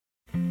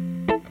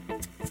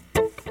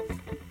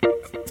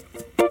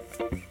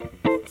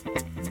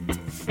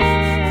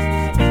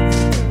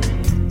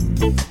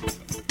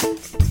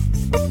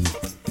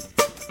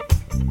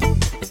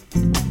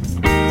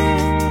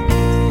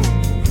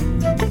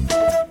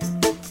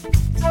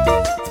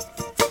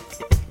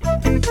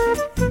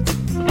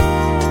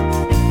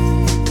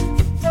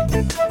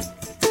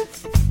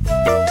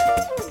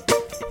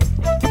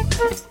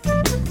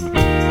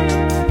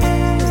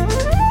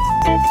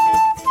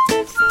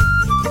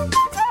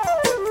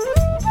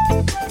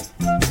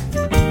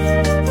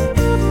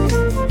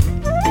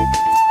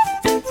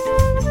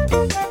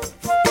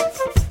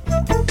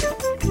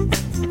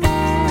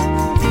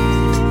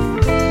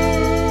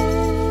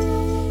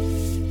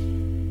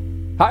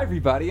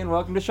everybody, and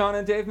welcome to Sean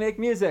and Dave Make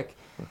Music.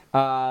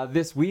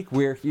 This week,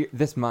 we're here.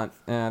 This month,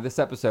 this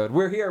episode,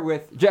 we're here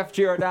with Jeff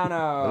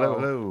Giordano.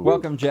 Hello.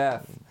 Welcome,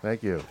 Jeff.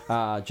 Thank you.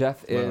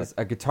 Jeff is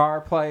a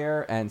guitar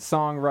player and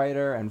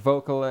songwriter and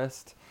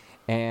vocalist,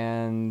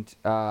 and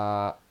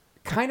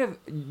kind of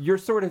you're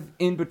sort of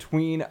in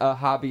between a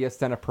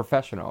hobbyist and a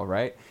professional,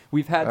 right?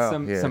 We've had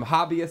some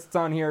hobbyists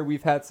on here,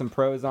 we've had some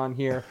pros on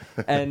here,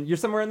 and you're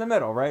somewhere in the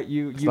middle, right?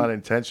 It's not an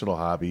intentional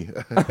hobby.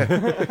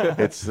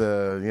 It's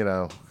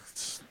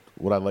it's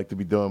what I'd like to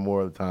be doing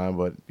more of the time,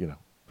 but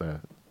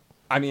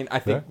I mean, I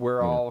think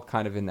we're all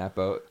kind of in that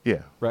boat.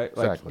 Yeah. Right?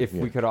 Like, Exactly, if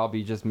we could all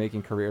be just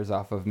making careers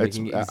off of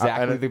making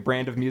exactly the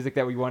brand of music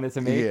that we wanted to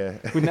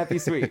make, wouldn't that be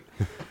sweet?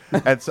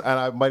 and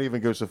I might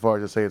even go so far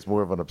as to say it's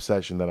more of an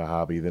obsession than a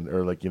hobby,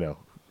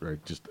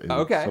 just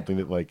something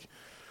that, like,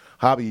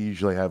 hobby, you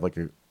usually have, like,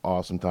 an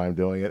awesome time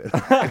doing it.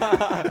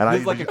 And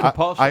It's like a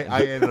compulsion.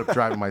 I ended up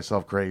driving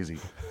myself crazy.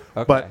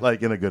 Okay. But,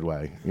 like, in a good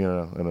way,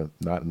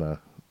 not in a...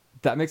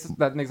 That makes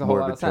a whole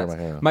lot of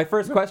sense. My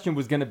first question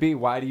was going to be,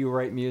 why do you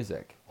write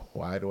music?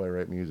 Why do I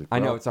write music? I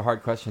know it's a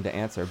hard question to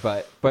answer,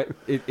 but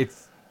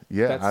it's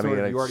that's you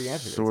already answered.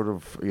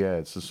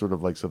 It's just sort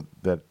of like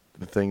the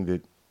thing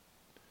that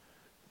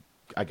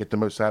I get the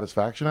most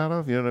satisfaction out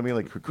of. You know what I mean?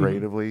 Like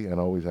creatively, and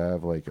always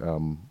have. Like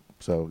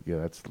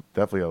that's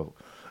definitely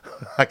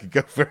I could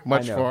go very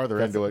much farther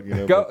into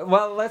it.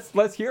 Well,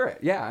 let's hear it.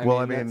 Yeah. I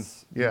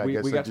guess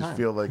I just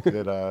feel like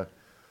that.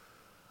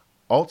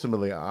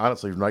 Ultimately,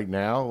 honestly, right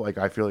now, like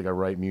I feel like I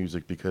write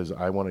music because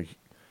I want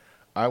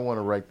to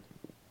write.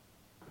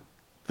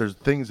 There's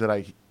things that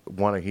I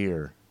want to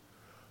hear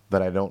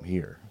that I don't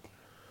hear,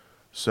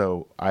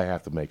 so I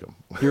have to make them.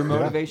 Your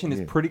motivation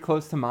is pretty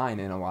close to mine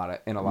in a lot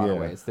of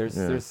ways.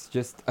 There's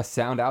just a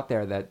sound out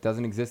there that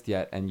doesn't exist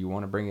yet, and you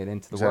want to bring it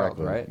into the world,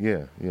 right?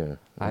 Yeah.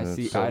 I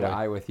see eye to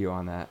eye with you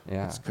on that.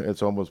 Yeah,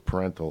 it's almost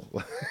parental,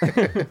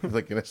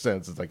 like in a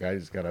sense. It's like I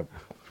just gotta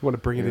want to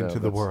bring it into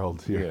the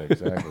world. Yeah,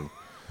 exactly.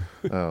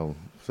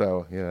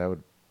 So that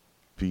would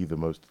be the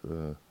most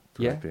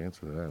direct answer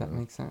to that. That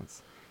makes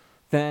sense.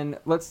 Then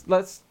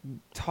let's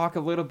talk a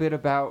little bit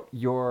about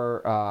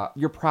your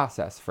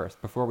process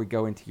first before we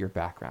go into your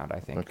background. I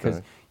think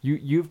because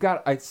you've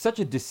got such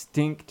a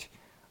distinct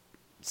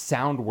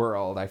sound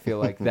world. I feel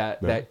like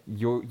that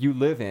you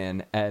live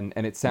in, and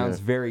it sounds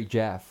very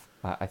Jeff.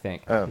 I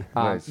think. Oh,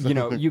 nice.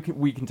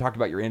 We can talk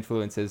about your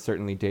influences.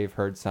 Certainly, Dave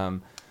heard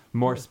some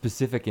more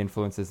specific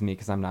influences than me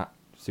because I'm not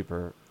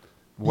super.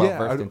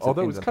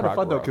 Although it's kind of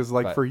fun though, because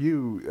for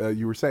you,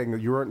 you were saying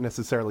you weren't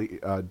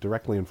necessarily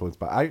directly influenced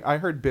by. I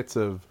heard bits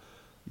of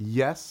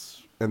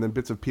Yes, and then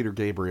bits of Peter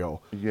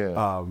Gabriel.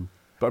 Yeah.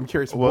 But I'm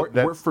curious,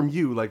 where from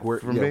you, like where?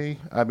 For me,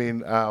 I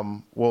mean,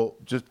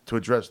 just to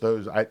address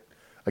those, like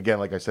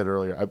I said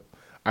earlier,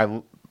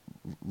 I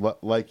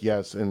like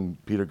Yes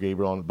and Peter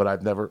Gabriel, but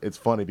I've never. It's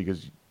funny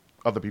because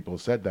other people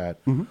have said that.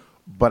 Mm-hmm.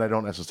 But I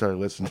don't necessarily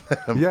listen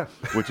to them,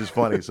 which is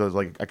funny. So it's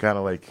like I kind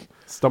of like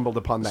stumbled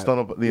upon that.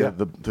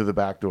 Through the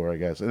back door, I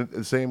guess. And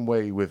the same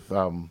way with,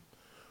 so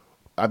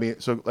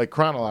like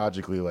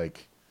chronologically,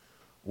 like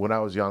when I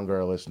was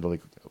younger, I listened to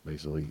like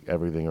basically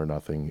everything or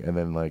nothing, and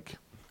then like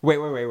wait,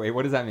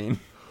 what does that mean?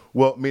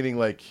 Well, meaning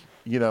like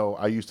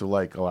I used to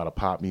like a lot of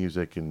pop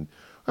music, and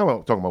I'm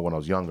talking about when I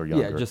was younger.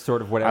 Yeah, just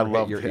sort of whatever.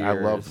 I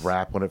loved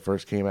rap when it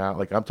first came out.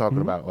 Like I'm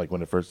talking about like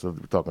when it first we're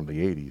talking the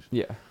 80s.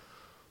 Yeah.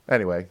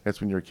 Anyway,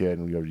 that's when you're a kid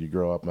and you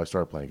grow up, and I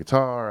started playing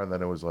guitar, and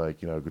then it was like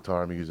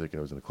guitar music, and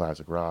it was into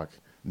classic rock.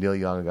 Neil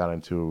Young I got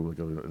into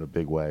in a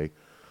big way.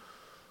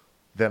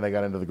 Then I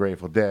got into the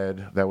Grateful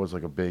Dead. That was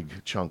like a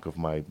big chunk of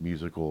my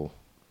musical,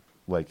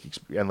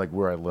 and like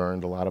where I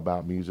learned a lot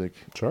about music.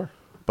 Sure.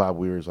 Bob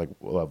Weir's like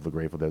love the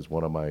Grateful Dead is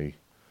one of my,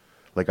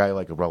 I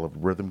like a lot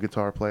of rhythm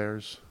guitar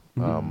players.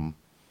 Mm-hmm.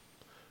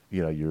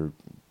 Your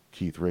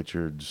Keith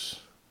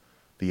Richards,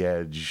 The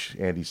Edge,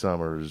 Andy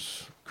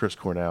Summers, Chris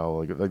Cornell,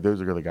 like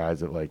those are the guys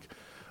that like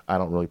I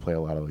don't really play a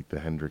lot of like the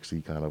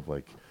Hendrixy kind of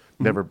like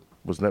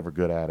was never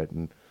good at it,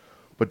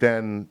 but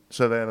then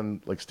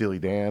like Steely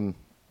Dan,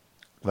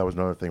 that was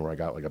another thing where I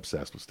got like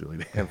obsessed with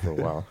Steely Dan for a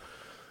while,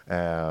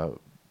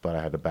 but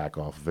I had to back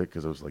off of it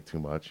because it was like too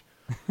much.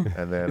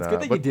 And then it's good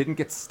that you didn't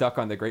get stuck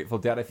on the Grateful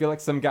Dead. I feel like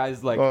some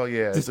guys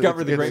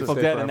discover the Grateful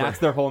Dead and that's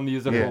their whole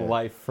musical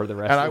life for the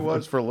rest. And I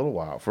was for a little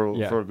while, for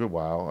a good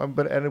while. And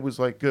it was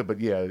like good, but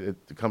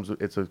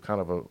it's a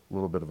kind of a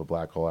little bit of a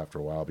black hole after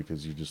a while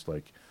because you just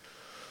like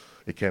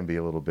it can be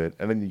a little bit,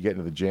 and then you get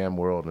into the jam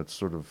world and it's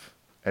sort of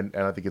and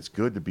I think it's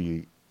good to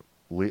be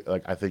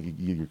like I think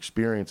your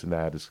experience in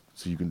that is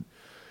so you can.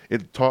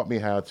 It taught me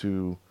how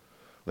to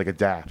like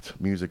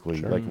adapt musically,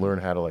 like learn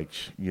how to like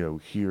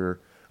hear.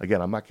 Again,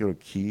 I'm not good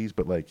at keys,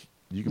 but like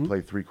you can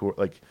play 3 chords.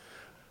 Like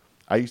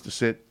I used to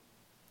sit.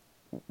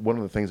 One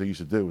of the things I used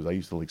to do was I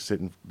used to like sit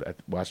and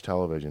watch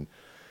television,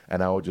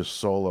 and I would just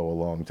solo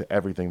along to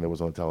everything that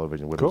was on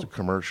television, whether it was a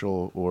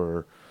commercial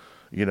or,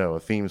 a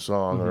theme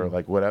song or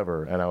like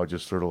whatever, and I would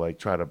just sort of like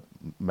try to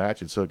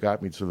match it. So it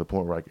got me to the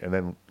point where and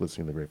then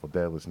listening to Grateful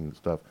Dead, listening to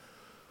stuff,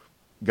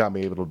 got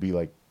me able to be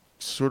like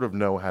sort of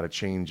know how to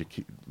change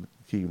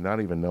key,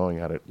 not even knowing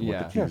what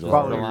the keys are.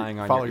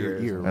 Follow your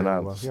ear. And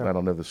I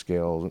don't know the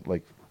scales,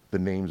 like the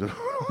names of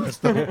all that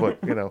stuff, but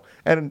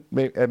and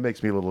it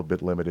makes me a little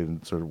bit limited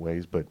in certain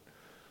ways, but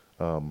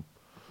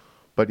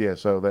yeah.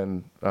 So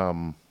then,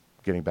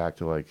 getting back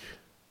to like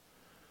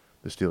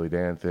the Steely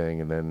Dan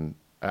thing, and then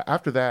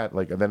after that,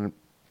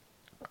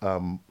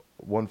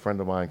 one friend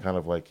of mine, kind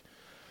of like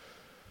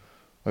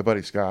my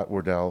buddy Scott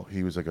Wardell,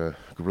 he was like a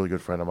really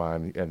good friend of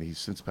mine, and he's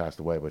since passed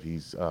away, but he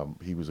was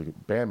a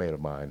bandmate of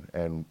mine,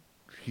 and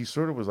he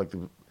sort of was like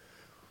the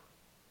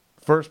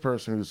first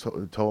person who's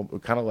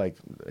told, kind of like,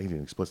 he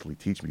didn't explicitly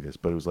teach me this,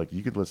 but it was like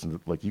you can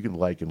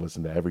like and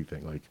listen to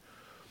everything, like,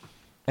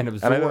 and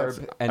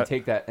absorb and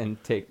take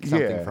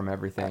something from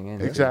everything.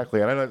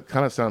 Exactly, and I know it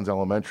kind of sounds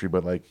elementary,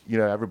 but like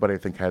everybody I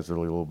think has a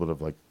little bit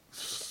of like,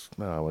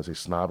 I don't want to say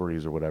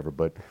snobberies or whatever,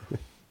 but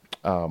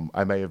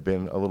I may have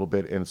been a little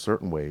bit in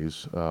certain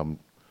ways. A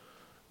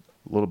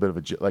little bit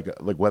of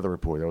like Weather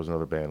Report. That was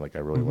another band like I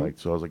really liked.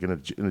 So I was like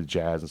into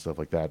jazz and stuff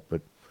like that.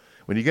 But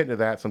when you get into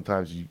that,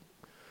 sometimes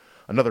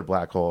another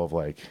black hole of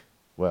like,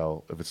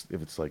 well, if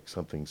it's like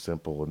something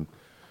simple and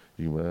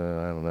I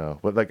don't know,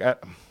 but like.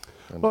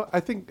 Well, I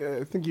think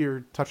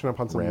you're touching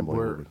upon something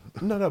where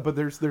no, but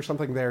there's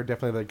something there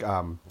definitely like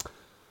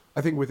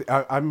I think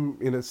I'm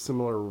in a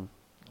similar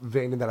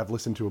vein in that I've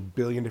listened to a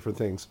billion different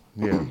things.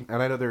 Yeah,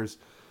 and I know there's,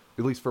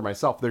 at least for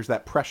myself, there's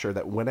that pressure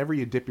that whenever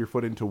you dip your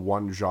foot into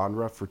one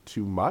genre for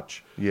too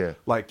much,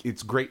 like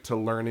it's great to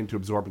learn and to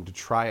absorb and to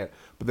try it,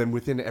 but then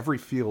within every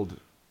field,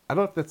 I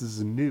don't know if this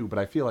is new, but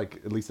I feel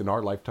like at least in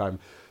our lifetime,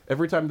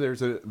 every time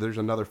there's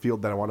another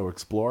field that I want to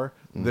explore,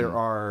 there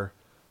are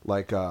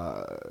like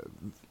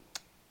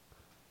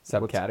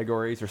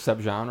subcategories or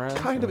subgenres.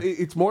 Kind of,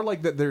 it's more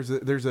like that. There's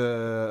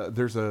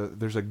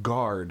a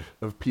guard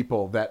of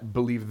people that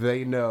believe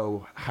they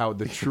know how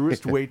the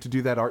truest way to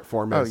do that art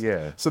form is. Oh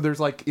yeah. So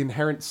there's like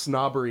inherent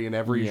snobbery in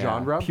every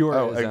genre.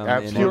 Purism.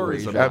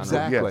 Absolutely.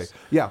 Exactly. Yes.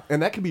 Yeah,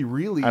 and that can be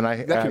really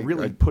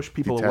I push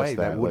people away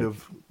that would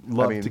have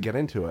loved to get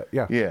into it.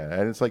 Yeah. Yeah,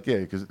 and it's like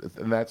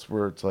and that's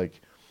where it's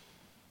like.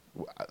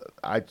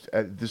 I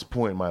at this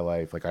point in my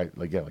life,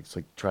 it's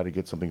like try to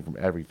get something from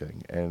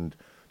everything and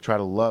try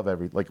to love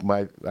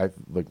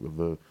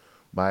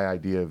my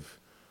idea of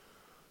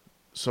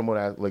someone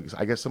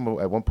I guess someone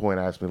at one point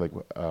asked me like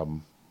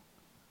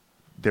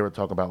they were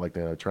talking about like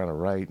they're trying to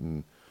write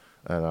and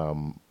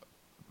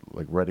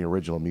like writing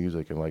original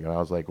music and I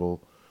was like,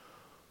 well,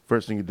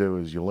 first thing you do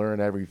is you learn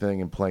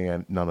everything and play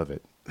none of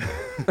it.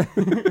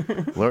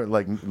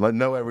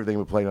 Know everything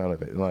but play none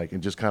of it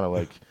and just kind of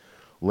like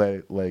let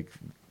it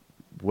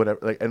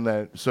whatever and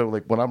then so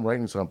when I'm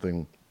writing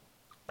something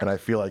and I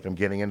feel like I'm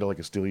getting into like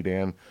a Steely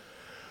Dan,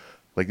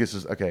 like this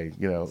is okay,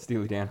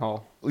 Steely Dan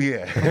Hall.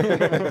 Yeah,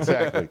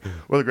 exactly.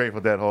 Or the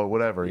Grateful Dead Hall,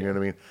 whatever. You know what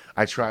I mean?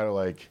 I try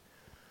to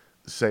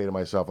say to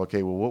myself,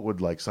 okay, well, what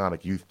would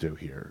Sonic Youth do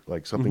here?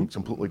 Like something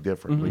completely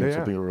different.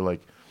 Something where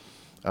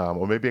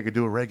or maybe I could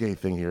do a reggae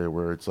thing here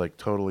where it's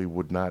totally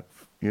would not,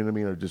 you know what I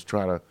mean? Or just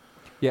try to.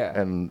 Yeah.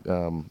 And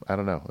I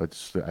don't know.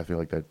 I feel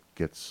like that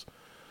gets.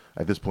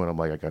 At this point, I'm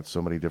like, I got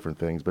so many different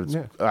things, but it's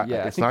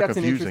I think that's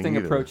an interesting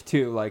approach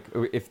too. Like,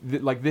 if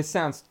this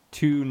sounds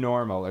too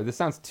normal, or this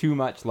sounds too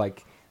much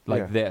like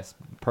this,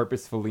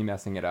 purposefully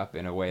messing it up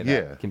in a way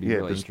that can be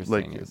really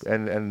interesting.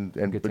 And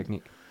good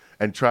technique.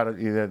 And try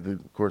to,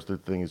 of course, the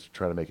thing is to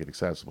try to make it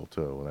accessible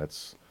too, and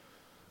that's.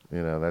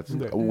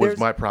 Was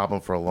my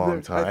problem for a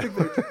long time.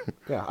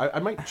 I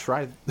might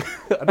try.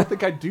 I don't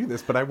think I'd do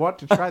this, but I want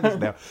to try this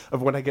now.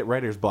 Of when I get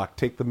writer's block,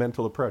 take the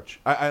mental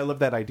approach. I love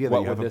that idea.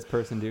 What would this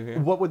person do here?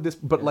 What would this?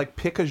 But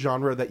pick a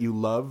genre that you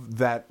love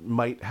that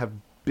might have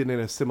been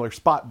in a similar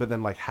spot, but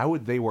then how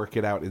would they work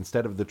it out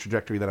instead of the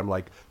trajectory that I'm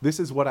like, this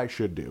is what I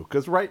should do?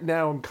 Because right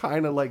now I'm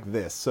kind of like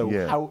this. So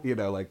how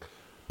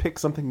pick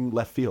something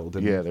left field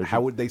and how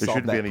would they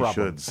solve that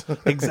problem?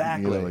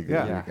 Exactly.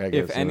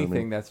 If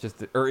anything, that's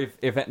just, or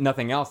if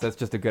nothing else, that's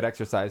just a good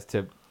exercise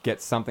to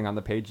get something on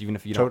the page. Even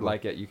if you don't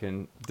like it, you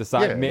can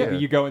decide maybe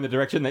you go in the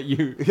direction that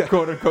you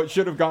quote unquote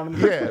should have gone in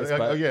the first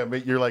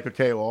place. You're like,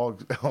 okay, well,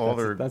 all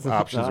their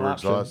options are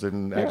exhausted,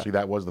 and actually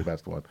that was the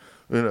best one.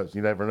 Who knows?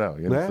 You never know.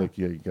 It's like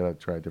you gotta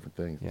try different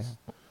things. Yeah. It's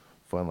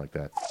fun like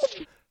that.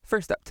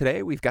 First up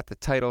today, we've got the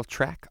title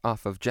track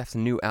off of Jeff's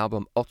new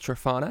album,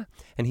 Ultrafauna,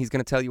 and he's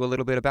going to tell you a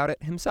little bit about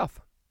it himself.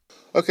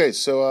 Okay,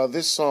 so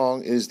this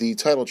song is the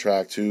title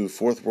track to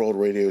Fourth World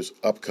Radio's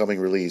upcoming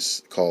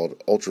release called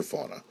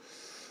Ultrafauna.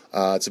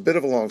 It's a bit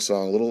of a long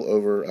song, a little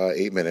over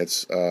 8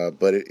 minutes,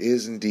 but it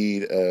is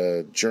indeed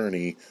a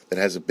journey that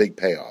has a big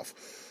payoff.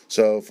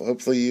 So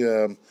hopefully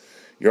you're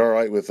all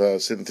right with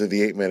sitting through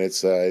the 8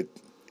 minutes. It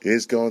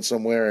is going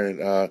somewhere,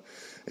 and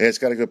it's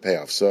got a good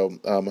payoff. So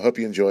I hope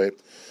you enjoy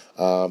it.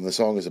 The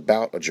song is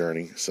about a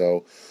journey,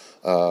 so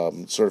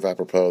sort of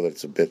apropos that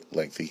it's a bit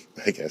lengthy,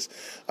 I guess.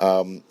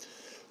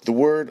 The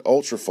word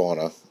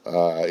ultrafauna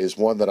is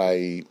one that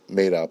I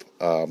made up.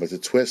 It's a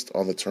twist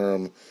on the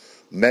term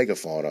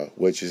megafauna,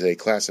 which is a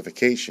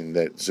classification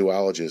that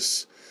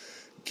zoologists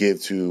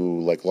give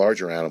to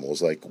larger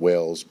animals like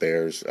whales,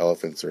 bears,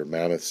 elephants, or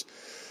mammoths.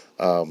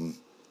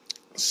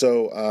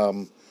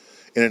 So,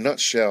 in a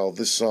nutshell,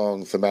 this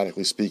song,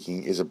 thematically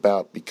speaking, is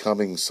about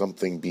becoming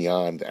something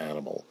beyond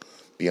animal,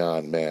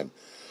 beyond man.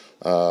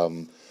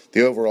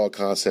 The overall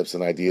concepts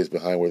and ideas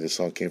behind where this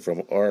song came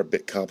from are a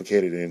bit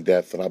complicated and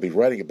in-depth, and I'll be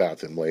writing about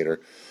them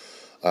later,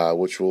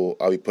 which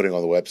I'll be putting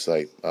on the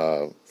website,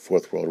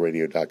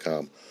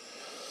 fourthworldradio.com.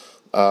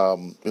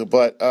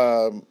 But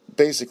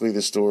basically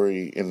the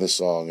story in this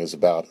song is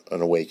about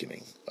an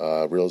awakening,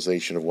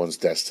 realization of one's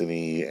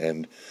destiny,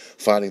 and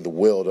finding the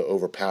will to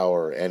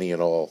overpower any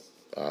and all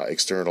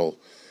external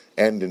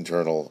and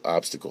internal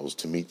obstacles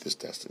to meet this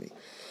destiny.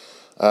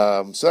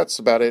 So that's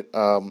about it.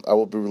 I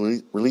will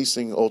be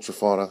releasing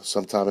Ultrafauna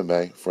sometime in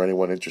May. For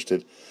anyone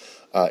interested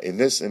in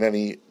this and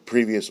any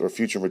previous or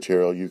future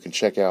material, you can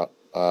check out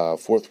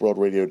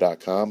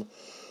fourthworldradio.com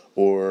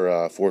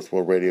or Fourth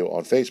World Radio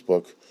on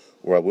Facebook,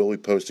 where I will be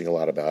posting a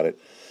lot about it,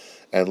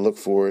 and look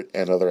for it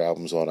and other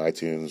albums on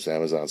iTunes,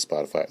 Amazon,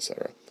 Spotify,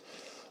 etc.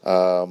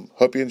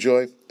 Hope you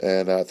enjoy,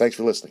 and thanks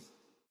for listening.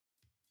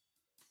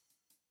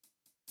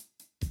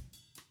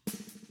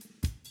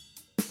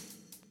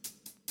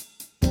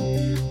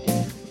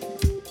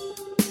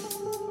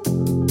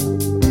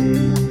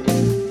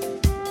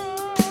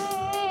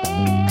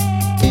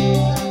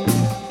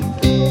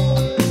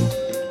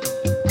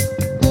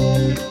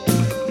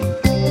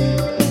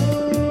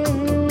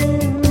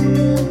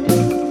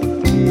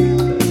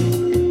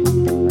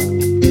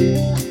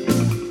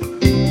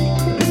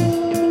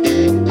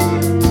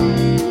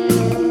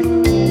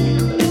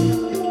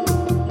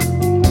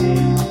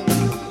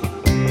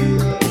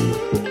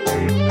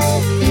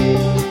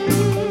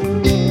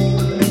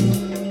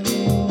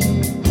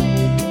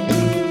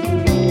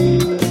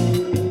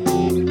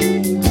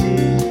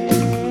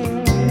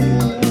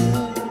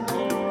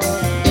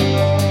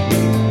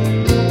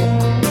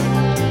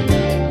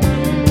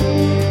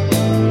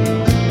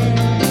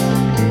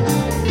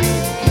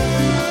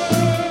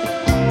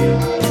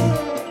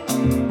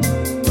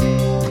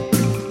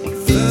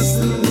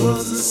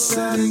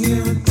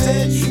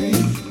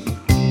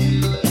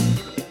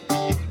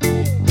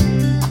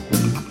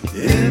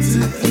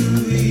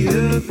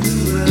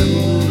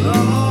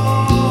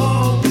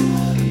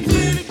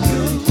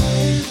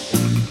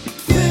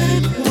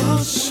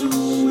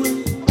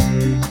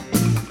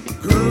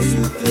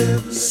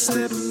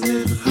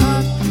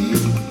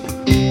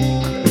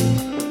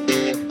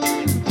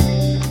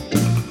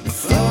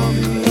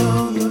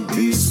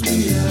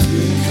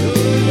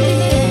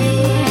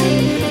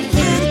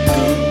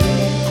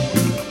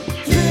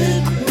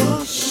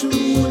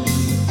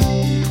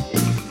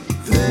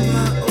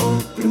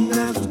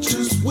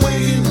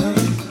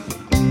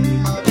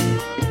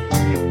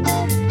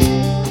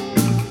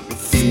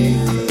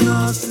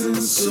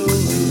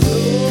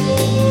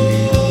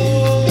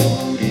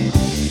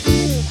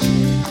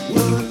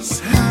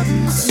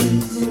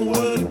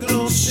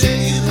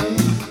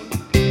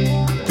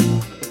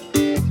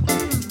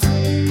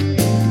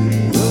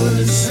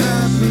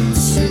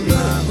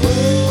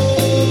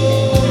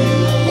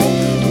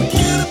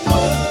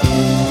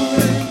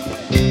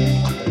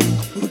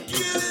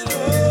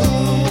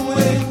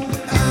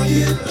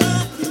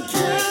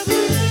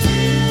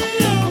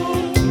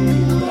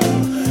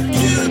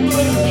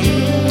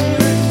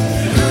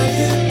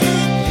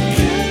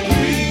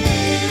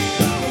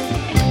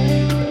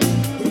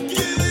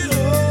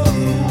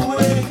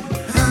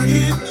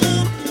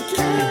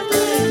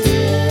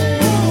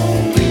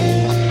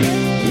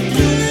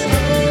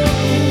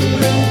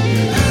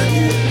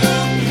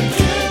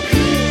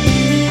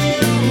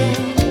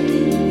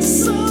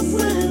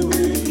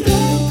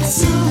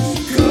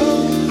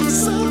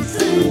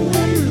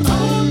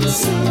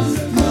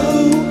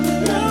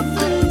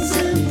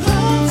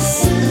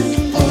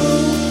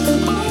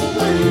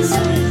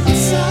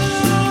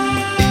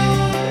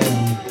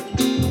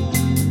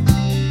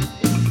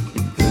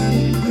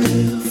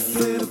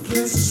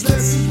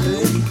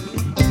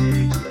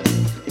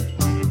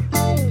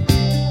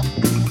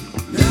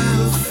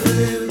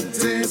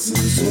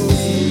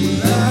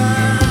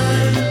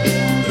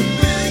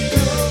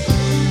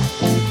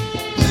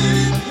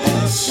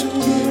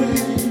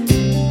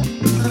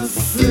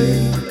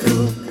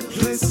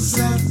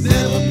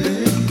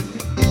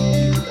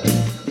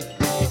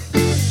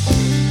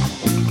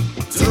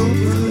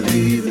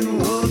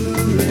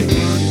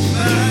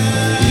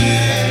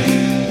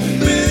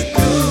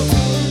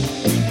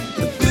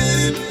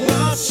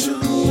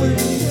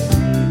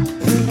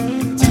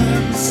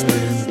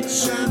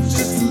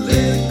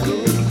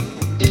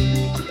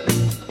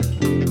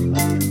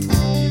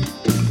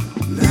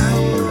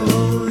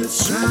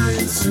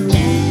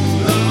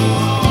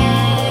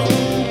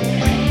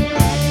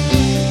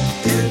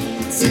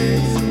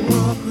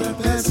 Walk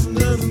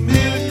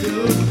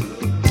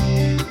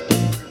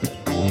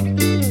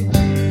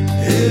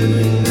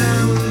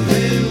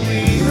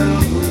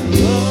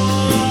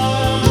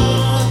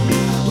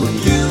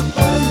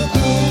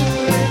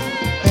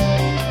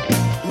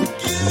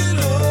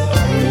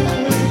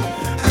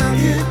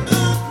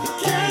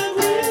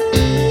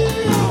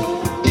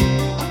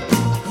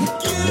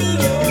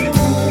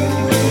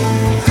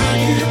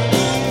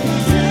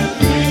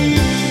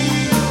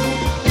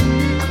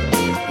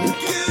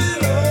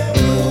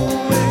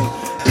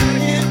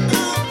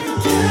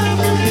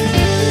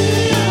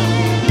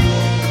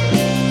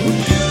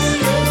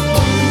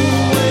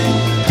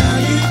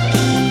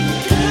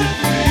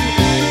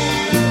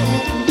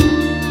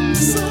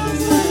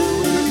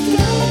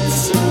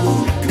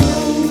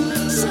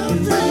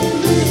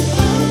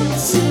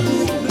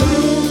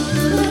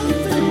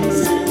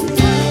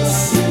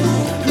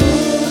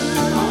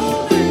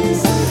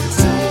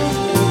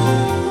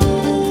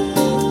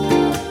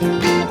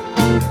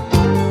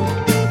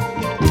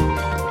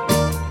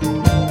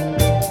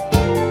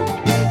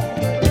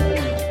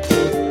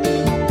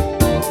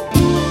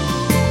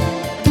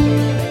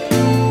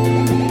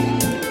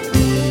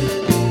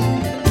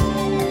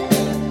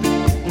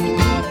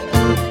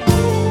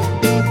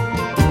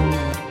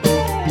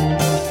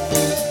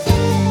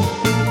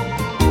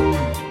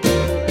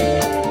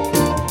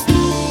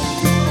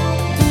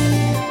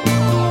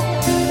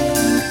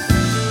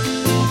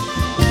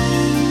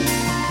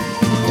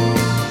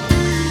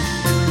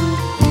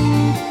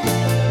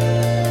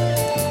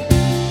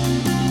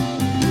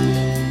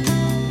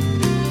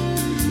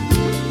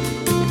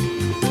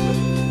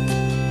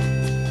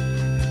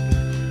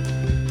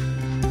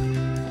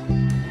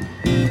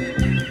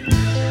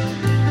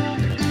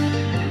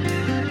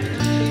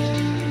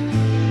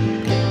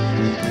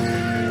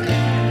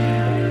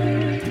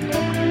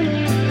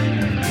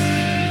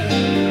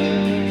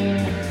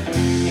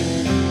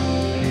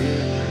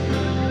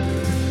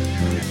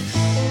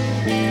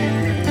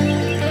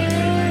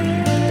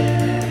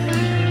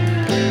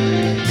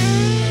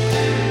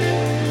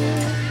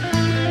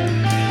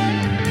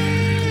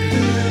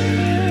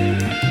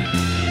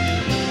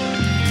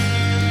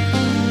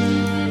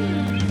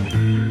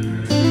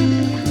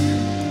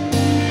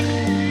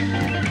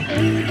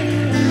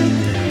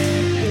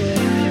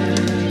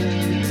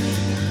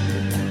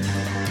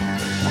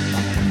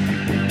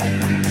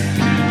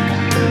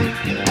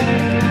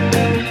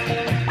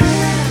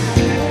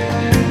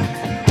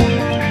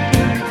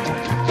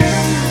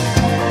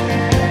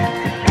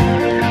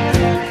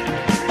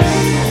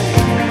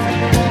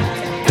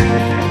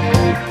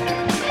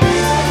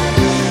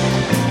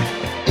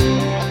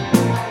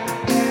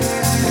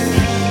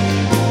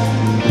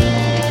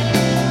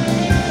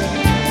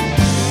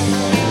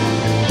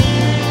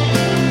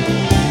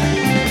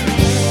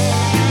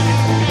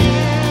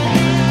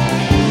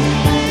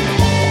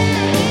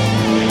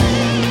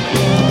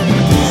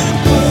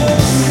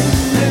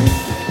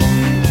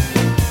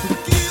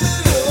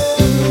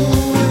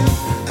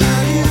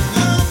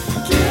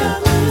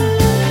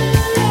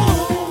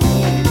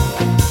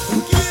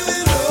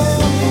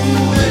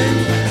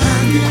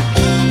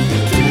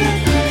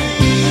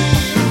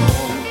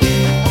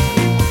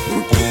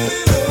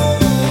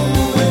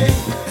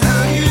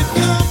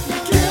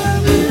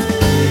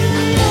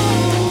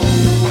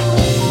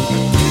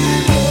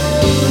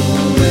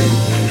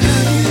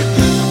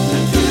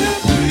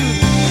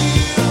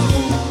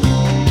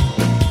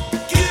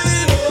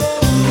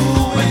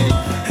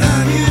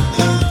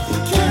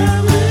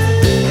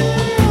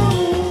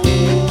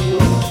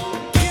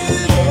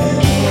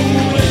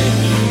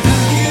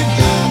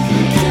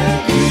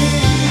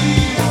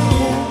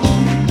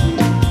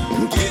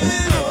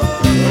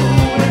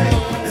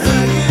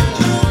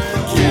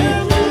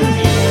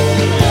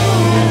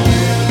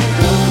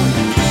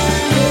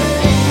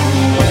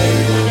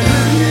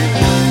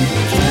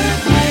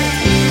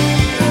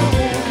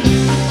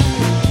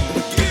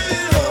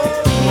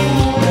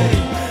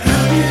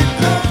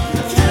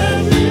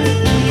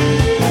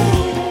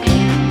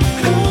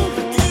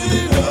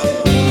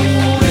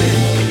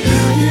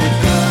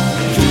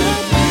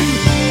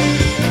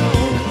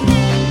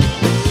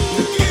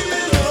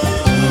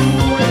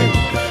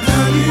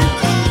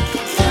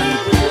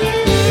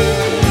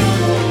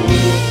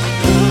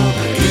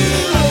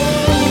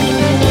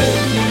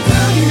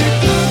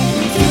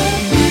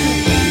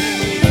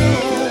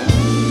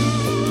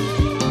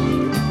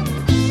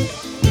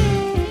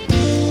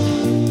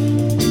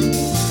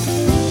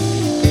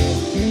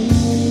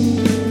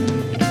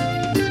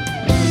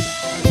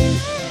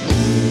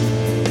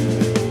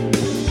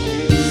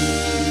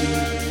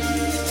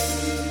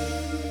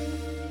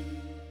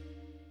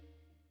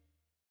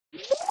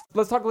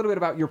Let's talk a little bit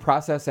about your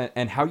process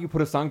and how you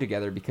put a song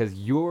together, because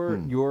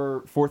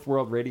your Fourth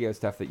World Radio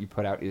stuff that you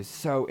put out is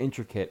so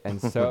intricate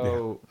and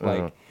so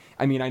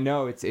I mean, I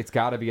know it's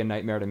got to be a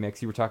nightmare to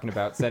mix. You were talking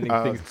about sending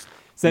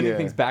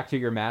things back to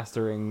your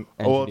mastering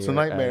engineer. Well, it's a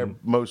nightmare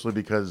mostly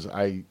because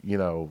I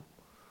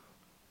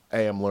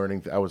am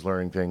learning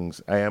things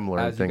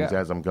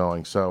as I'm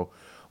going. So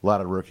a lot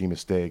of rookie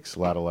mistakes, a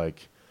lot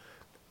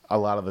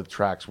of the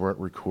tracks weren't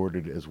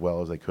recorded as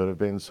well as they could have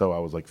been. So I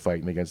was like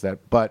fighting against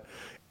that. But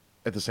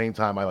at the same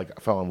time, I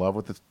fell in love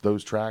with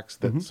those tracks.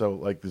 So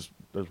like there's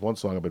one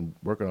song I've been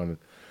working on, a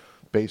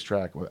bass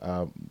track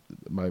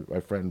my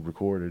friend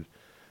recorded,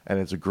 and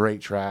it's a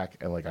great track,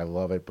 and like I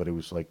love it. But it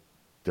was like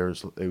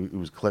it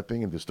was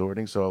clipping and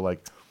distorting. So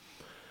like,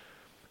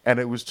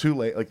 and it was too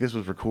late. Like this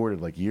was recorded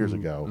like years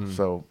ago,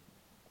 so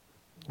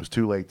it was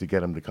too late to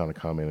get him to kind of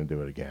come in and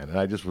do it again. And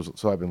I've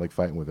been like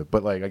fighting with it.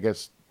 But like I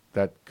guess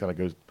that kind of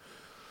goes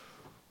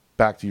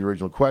back to your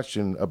original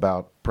question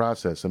about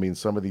process. I mean,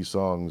 some of these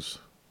songs,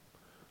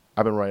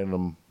 I've been writing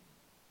them.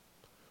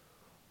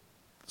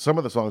 Some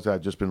of the songs that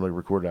I've just been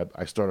recorded,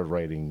 I started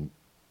writing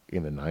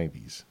in the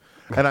 90s.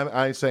 And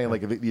I'm saying,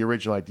 like, the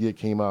original idea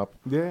came up.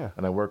 Yeah.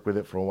 And I worked with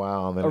it for a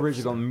while. And then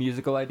original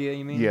musical idea,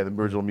 you mean? Yeah, the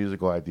original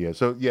musical idea.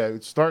 So, yeah,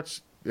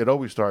 it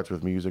always starts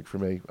with music for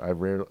me. I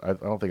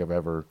don't think I've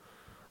ever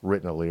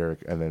written a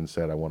lyric and then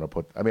said I want to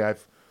put... I mean,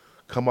 I've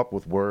come up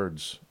with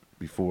words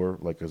before,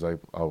 like, because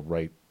I'll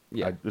write...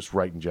 Yeah. I just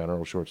write in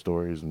general, short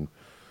stories and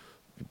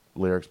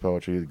lyrics,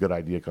 poetry. A good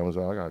idea comes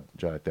out, I got to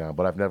jot it down.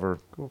 But I've never...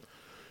 Cool.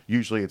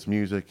 Usually it's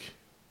music.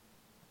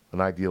 An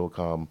idea will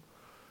come.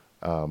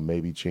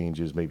 Maybe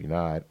changes, maybe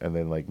not, and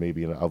then like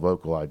maybe a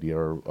vocal idea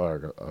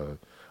or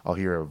I'll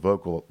hear a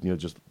vocal,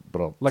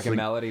 but I'll like a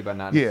melody, but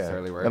not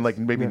necessarily words, and like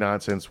maybe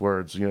nonsense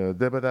words, you know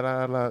what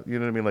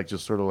I mean, like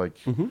just sort of like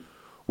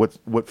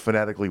what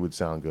phonetically would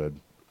sound good,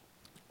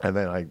 and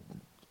then I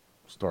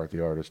start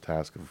the artist's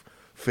task of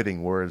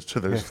fitting words to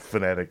those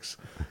phonetics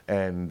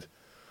and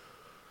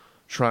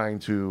trying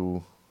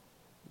to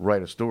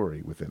write a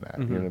story within that.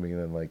 You know what I mean,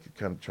 and like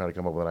kind of trying to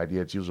come up with an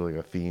idea. It's usually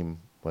like a theme,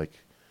 like.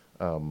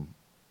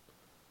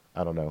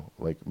 I don't know,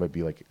 like it might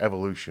be like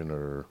evolution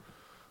or,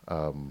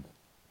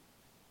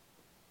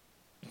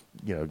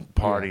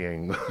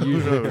 partying.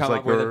 Usually come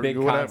up with a big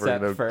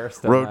concept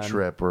first. Road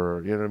trip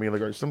or, you know what I mean?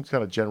 Like or some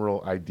kind of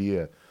general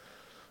idea.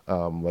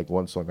 Like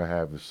one song I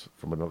have is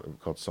from another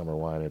called Summer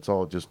Wine. It's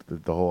all just,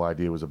 the whole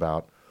idea was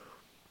about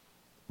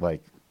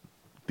like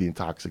the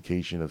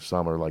intoxication of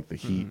summer, like the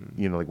heat,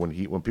 like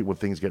when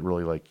things get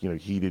really like,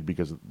 heated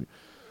because it's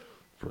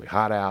really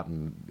hot out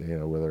and,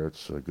 whether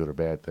it's a good or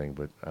bad thing,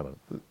 but I don't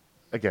know.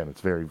 Again,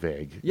 it's very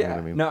vague. Yeah. You know what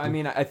I mean? No, I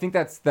mean, I think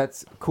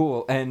that's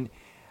cool. And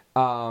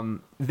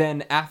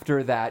then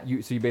after that,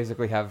 you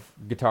basically have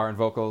guitar and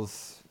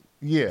vocals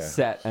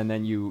set, and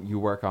then you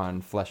work on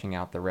fleshing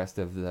out the rest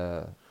of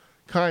the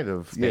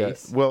space. Yeah.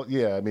 Well,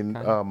 yeah. I mean,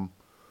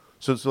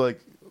 so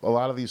like a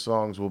lot of these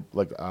songs will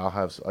like I'll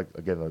have like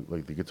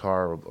the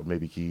guitar or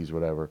maybe keys or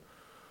whatever,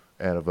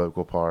 and a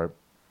vocal part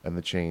and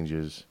the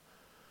changes.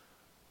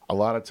 A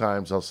lot of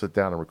times I'll sit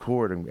down and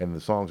record, and the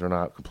songs are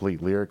not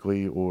complete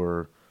lyrically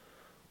or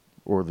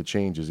the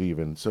changes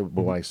even. So,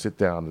 but when I sit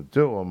down to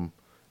do them,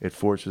 it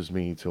forces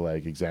me to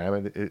like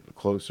examine it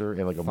closer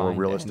in like a more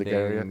realistic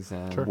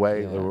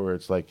way, where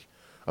it's like,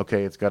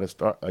 okay, it's got to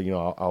start.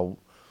 I'll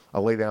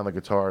lay down the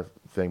guitar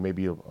thing,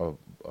 maybe a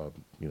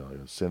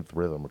synth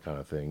rhythm kind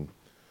of thing.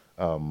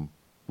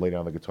 Lay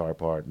down the guitar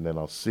part, and then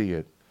I'll see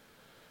it,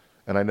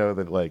 and I know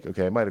that like,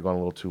 okay, I might have gone a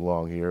little too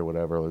long here, or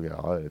whatever.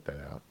 I'll edit that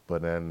out,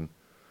 but then.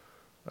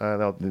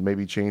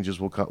 Maybe changes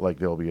will come. Like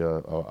there'll be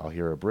I'll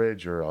hear a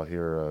bridge or I'll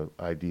hear a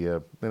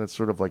idea, and it's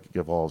sort of like it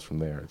evolves from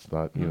there. It's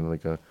not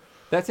like a.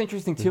 That's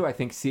interesting too. I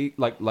think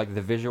like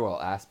the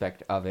visual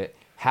aspect of it,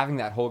 having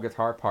that whole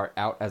guitar part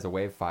out as a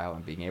WAV file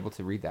and being able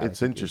to read that.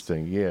 It's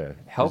interesting, yeah.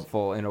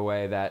 Helpful in a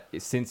way that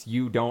since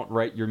you don't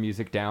write your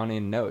music down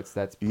in notes,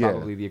 that's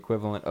probably the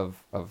equivalent of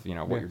what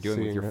you're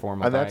doing with your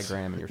formal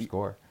diagram and your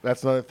score.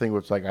 That's another thing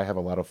which like I have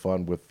a lot of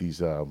fun with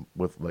these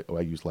with like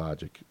I use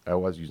Logic. I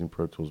was using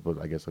Pro Tools, but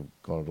I guess I've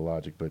gone to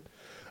Logic. But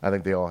I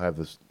think they all have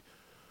this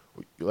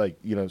like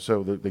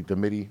so the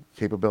MIDI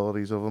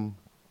capabilities of them,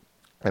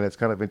 and it's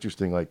kind of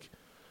interesting like.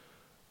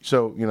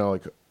 So,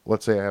 like,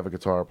 let's say I have a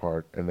guitar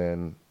part, and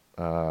then,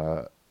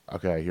 I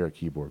hear a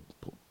keyboard,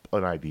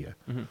 an idea.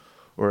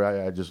 Or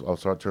I'll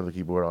start turning the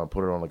keyboard on,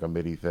 put it on, like, a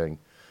MIDI thing,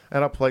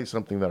 and I'll play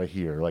something that I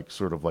hear, like,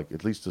 sort of, like,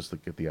 at least just to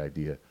get the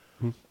idea.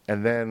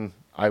 And then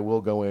I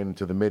will go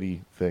into the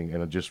MIDI thing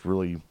and just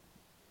really,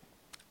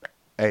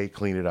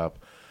 clean it up.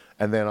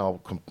 And then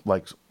I'll,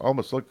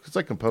 almost, like, it's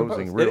like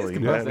composing, really.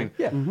 It is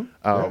composing,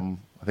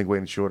 I think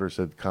Wayne Shorter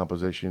said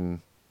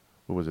composition,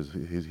 what was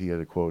his he had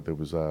a quote that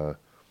was,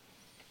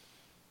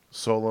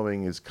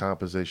 soloing is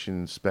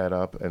composition sped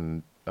up,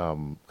 and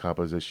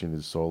composition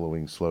is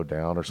soloing slowed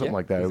down, or something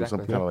like that. Exactly. It was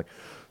something kind of like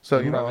so.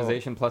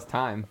 Improvisation plus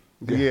time.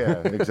 Yeah,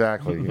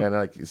 exactly. And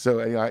like so,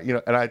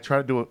 and I try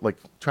to do it like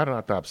try to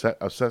not to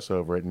obsess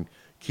over it and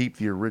keep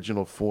the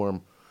original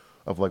form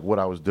of like what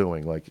I was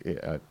doing. Like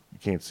you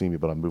can't see me,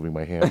 but I'm moving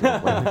my hand.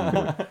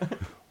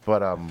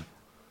 But and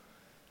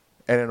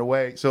in a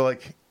way, so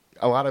like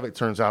a lot of it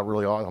turns out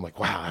really awesome. I'm like,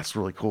 wow, that's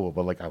really cool.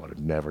 But like I would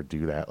never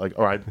do that. Like,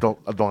 or I don't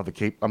have the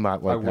cape. I'm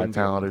not like that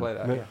talented. Play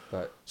that,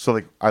 but. So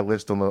like I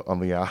list on the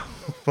album.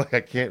 Like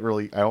I can't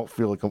really. I don't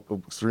feel like I'm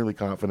extremely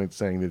confident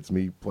saying that it's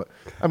me.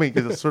 I mean,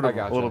 because it's sort of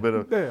a little bit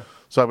of. Yeah.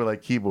 So I'd be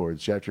like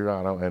keyboards, Jeff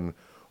Giordano and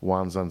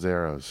Juan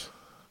Zanzeros.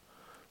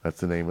 That's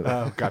the name of that.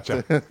 Oh,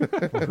 gotcha.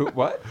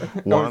 What?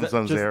 Juan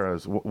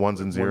Zanzeros. Ones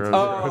and zeros.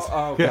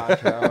 Oh,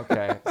 gotcha.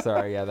 Okay.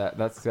 Sorry. Yeah,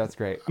 that's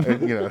great.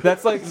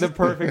 That's like the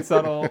perfect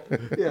subtle.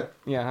 Yeah.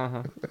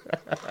 Yeah.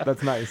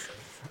 That's nice.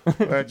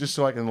 Just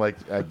so I can like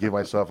give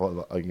myself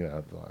all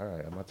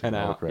right, I'm not taking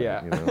all the credit.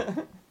 Yeah.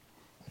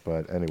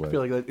 But anyway, I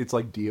feel like it's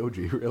like DOG,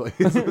 really.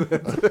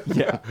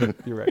 Yeah,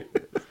 you're right.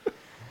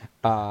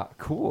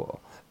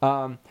 Cool.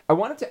 I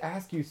wanted to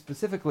ask you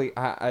specifically.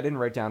 I didn't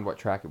write down what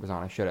track it was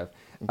on. I should have.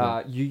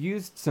 You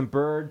used some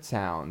bird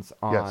sounds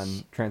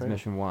on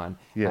Transmission 1.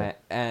 Yeah.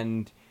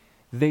 And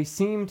they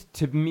seemed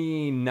to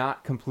me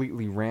not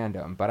completely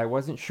random, but I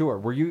wasn't sure.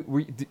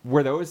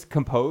 Were those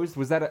composed?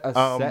 Was that a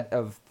set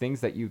of things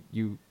that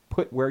you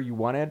put where you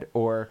wanted,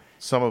 or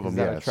some of them?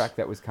 Was that a track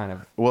that was kind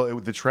of? Well,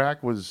 the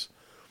track was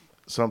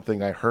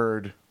something I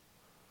heard.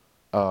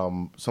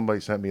 Somebody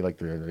sent me like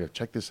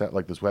check this out,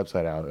 like this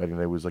website out, and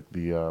it was like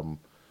the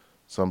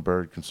some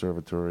bird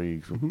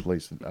conservatory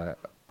place.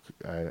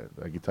 I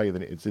can tell you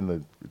that it's in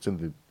the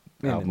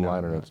album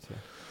liner notes. Yeah.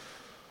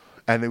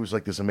 And it was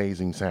like this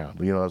amazing sound.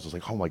 I was just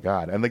like, oh my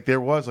God. And like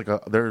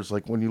there's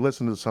like when you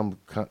listen to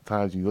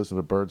sometimes you listen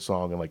to bird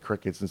song and like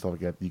crickets and stuff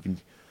like that, you can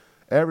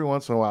every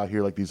once in a while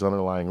hear like these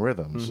underlying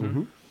rhythms.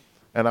 Mm-hmm.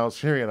 And I was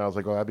hearing it, and I was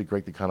like, oh, that'd be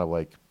great to kind of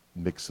like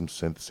mix some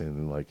synths in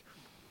and like.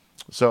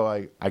 So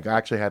I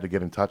actually had to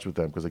get in touch with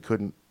them because I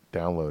couldn't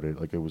download it.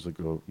 Like it was like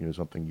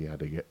something you had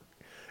to get.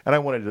 And I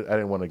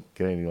didn't want to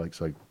get any like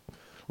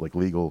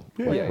legal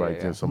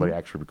right. Somebody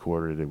actually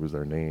recorded it. It was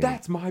their name.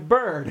 That's my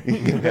bird.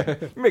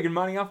 You're making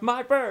money off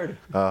my bird.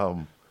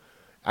 I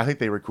think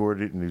they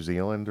recorded it in New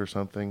Zealand or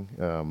something.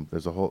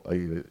 There's a whole.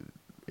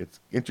 It's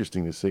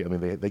interesting to see. I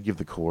mean, they give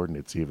the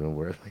coordinates even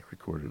where they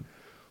recorded.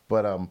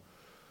 But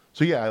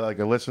so yeah, I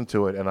listened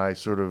to it and I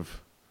sort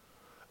of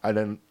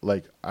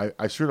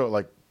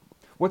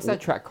What's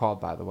that track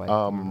called, by the way?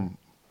 I'm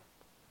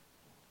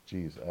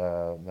trying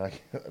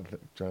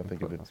to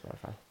think of it.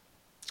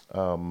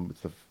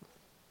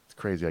 It's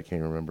crazy. I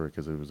can't remember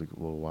because it was like a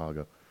little while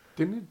ago.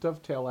 Didn't it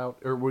dovetail out,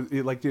 or was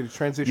it like did it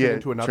transition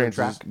into another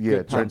track?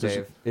 Yeah,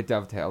 transition. It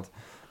dovetailed.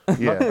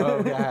 Yeah.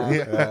 Oh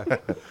yeah.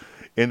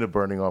 Into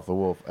Burning Off the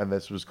Wolf, and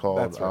this was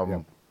called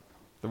the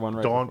one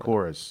right Dawn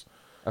before. Chorus.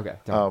 Okay.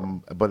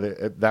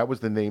 But that was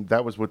the name.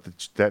 That was what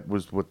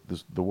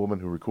the woman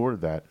who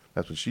recorded that.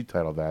 That's what she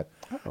titled that.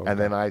 Oh, okay. And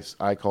then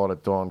I called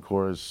it Dawn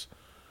Chorus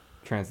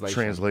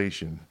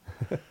Translation.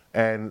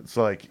 And it's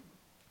like,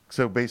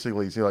 so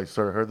basically, I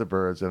sort of heard the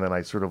birds, and then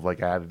I sort of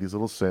like added these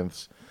little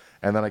synths,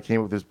 and then I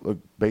came with this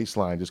bass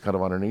line just kind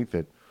of underneath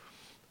it.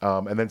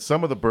 And then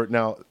some of the bird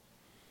now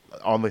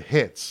on the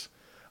hits,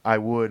 I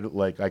would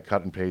I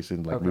cut and paste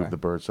and move the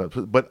birds up.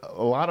 But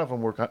a lot of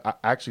them were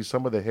actually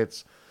some of the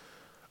hits.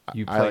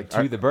 You played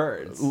to the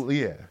birds.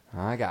 Yeah.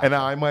 I got and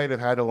I might have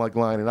had to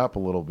line it up a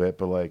little bit,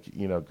 but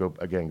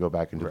go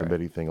back into the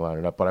MIDI thing, line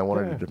it up. But I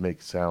wanted it to make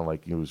it sound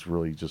like it was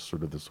really just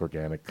sort of this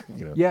organic,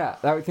 Yeah,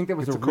 I think that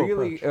was a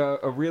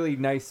really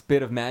nice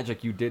bit of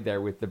magic you did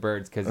there with the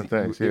birds because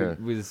it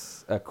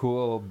was a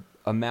cool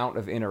amount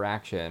of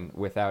interaction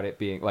without it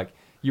being like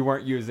you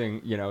weren't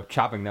using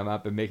chopping them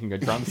up and making a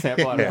drum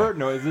sample out of bird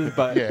noises,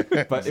 but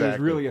exactly. It was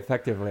really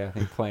effectively I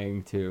think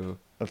playing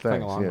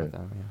along with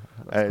them.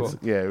 Yeah, cool.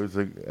 It was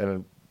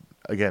and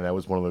again, that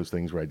was one of those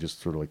things where I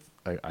just sort of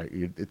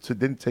it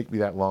didn't take me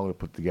that long to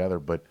put together,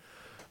 but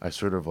I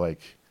sort of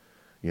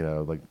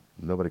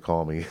nobody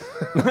call me.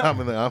 You've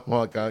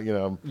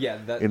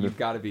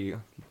got to be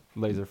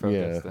laser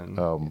focused.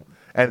 Yeah,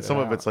 and some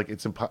of it's like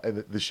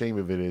the shame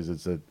of it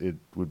is that it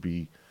would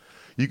be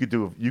you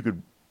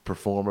could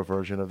perform a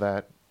version of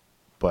that,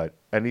 I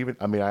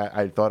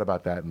thought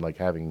about that and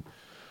having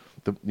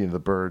the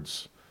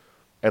birds.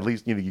 At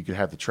least you could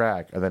have the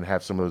track and then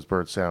have some of those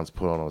bird sounds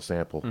put on a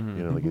sample,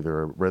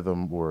 either a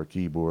rhythm or a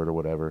keyboard or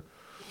whatever.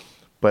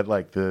 But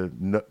I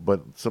kind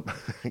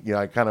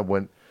of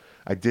went.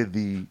 I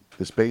did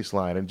this bass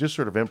line and just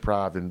sort of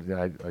improv,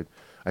 and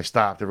I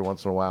stopped every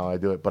once in a while. And I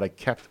do it, but I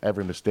kept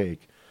every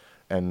mistake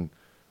and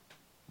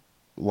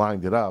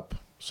lined it up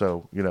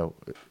so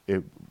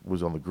it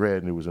was on the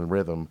grid and it was in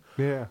rhythm.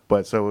 Yeah.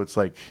 But so it's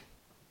like.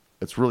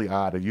 It's really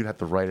odd, and you'd have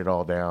to write it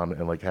all down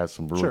and have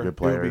some really good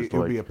players. It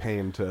would be a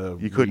pain to.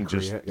 You couldn't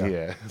just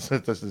So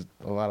this is,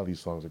 a lot of these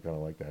songs are kind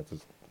of like that. It's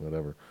just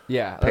whatever.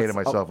 Yeah, painted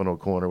myself into a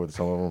corner with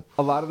some of them.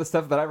 A lot of the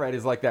stuff that I write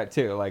is like that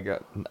too.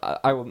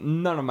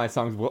 None of my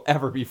songs will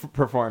ever be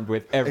performed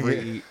with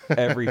every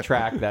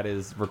track that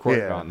is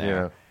recorded on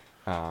there.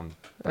 Yeah.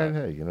 And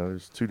hey,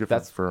 there's two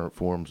different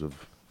forms of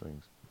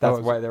things.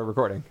 That's why they're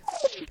recording.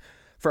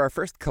 For our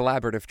first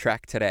collaborative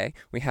track today,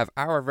 we have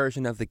our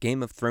version of the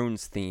Game of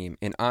Thrones theme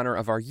in honor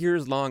of our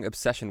years-long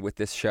obsession with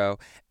this show,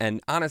 and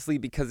honestly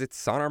because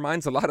it's on our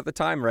minds a lot of the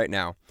time right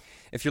now.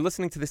 If you're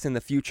listening to this in the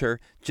future,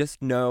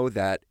 just know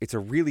that it's a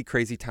really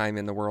crazy time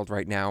in the world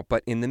right now,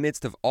 but in the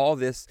midst of all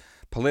this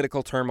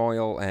political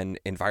turmoil and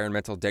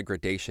environmental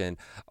degradation,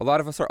 a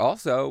lot of us are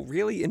also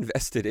really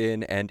invested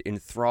in and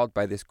enthralled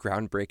by this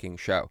groundbreaking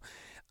show.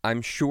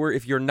 I'm sure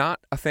if you're not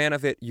a fan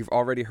of it, you've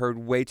already heard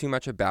way too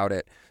much about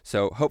it,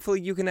 so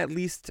hopefully you can at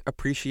least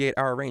appreciate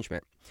our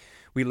arrangement.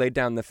 We laid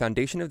down the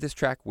foundation of this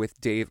track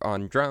with Dave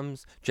on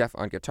drums, Jeff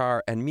on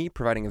guitar, and me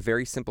providing a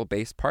very simple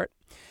bass part.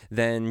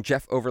 Then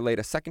Jeff overlaid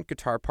a second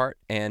guitar part,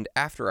 and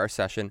after our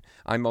session,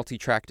 I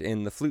multi-tracked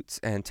in the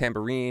flutes and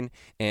tambourine,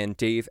 and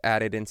Dave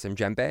added in some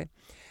djembe.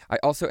 I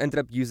also ended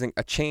up using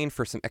a chain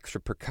for some extra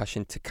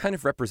percussion to kind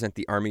of represent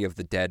the army of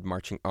the dead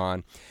marching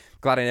on.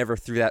 Glad I never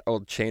threw that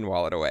old chain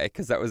wallet away,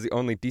 because that was the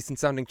only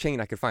decent-sounding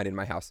chain I could find in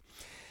my house.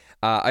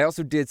 I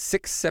also did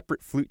 6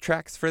 separate flute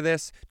tracks for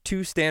this,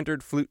 2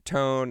 standard flute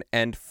tone,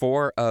 and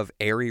 4 of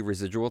airy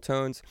residual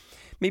tones.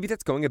 Maybe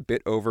that's going a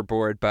bit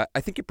overboard, but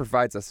I think it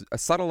provides us a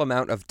subtle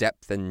amount of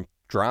depth and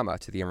drama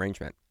to the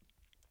arrangement.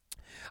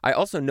 I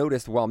also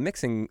noticed while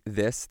mixing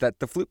this that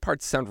the flute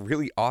parts sound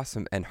really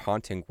awesome and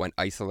haunting when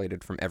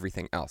isolated from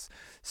everything else.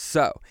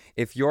 So,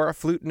 if you're a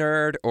flute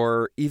nerd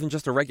or even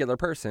just a regular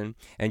person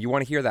and you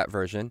want to hear that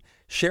version,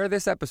 share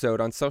this episode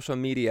on social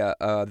media,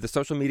 the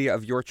social media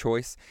of your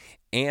choice,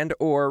 and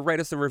or write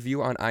us a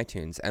review on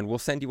iTunes, and we'll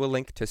send you a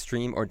link to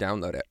stream or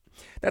download it.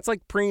 That's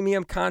like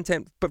premium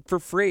content, but for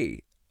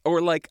free. Or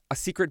like a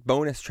secret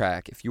bonus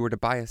track if you were to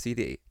buy a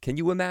CD. Can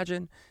you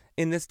imagine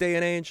in this day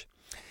and age?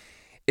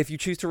 If you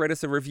choose to write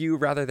us a review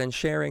rather than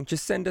sharing,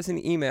 just send us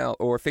an email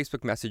or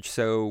Facebook message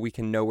so we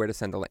can know where to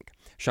send a link.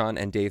 Sean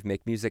and Dave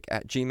Make Music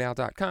at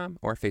gmail.com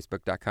or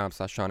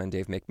facebook.com/Sean and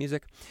Dave Make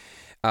Music.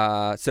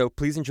 So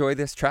please enjoy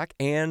this track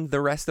and the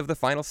rest of the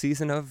final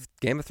season of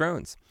Game of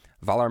Thrones.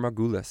 Valar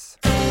Morghulis.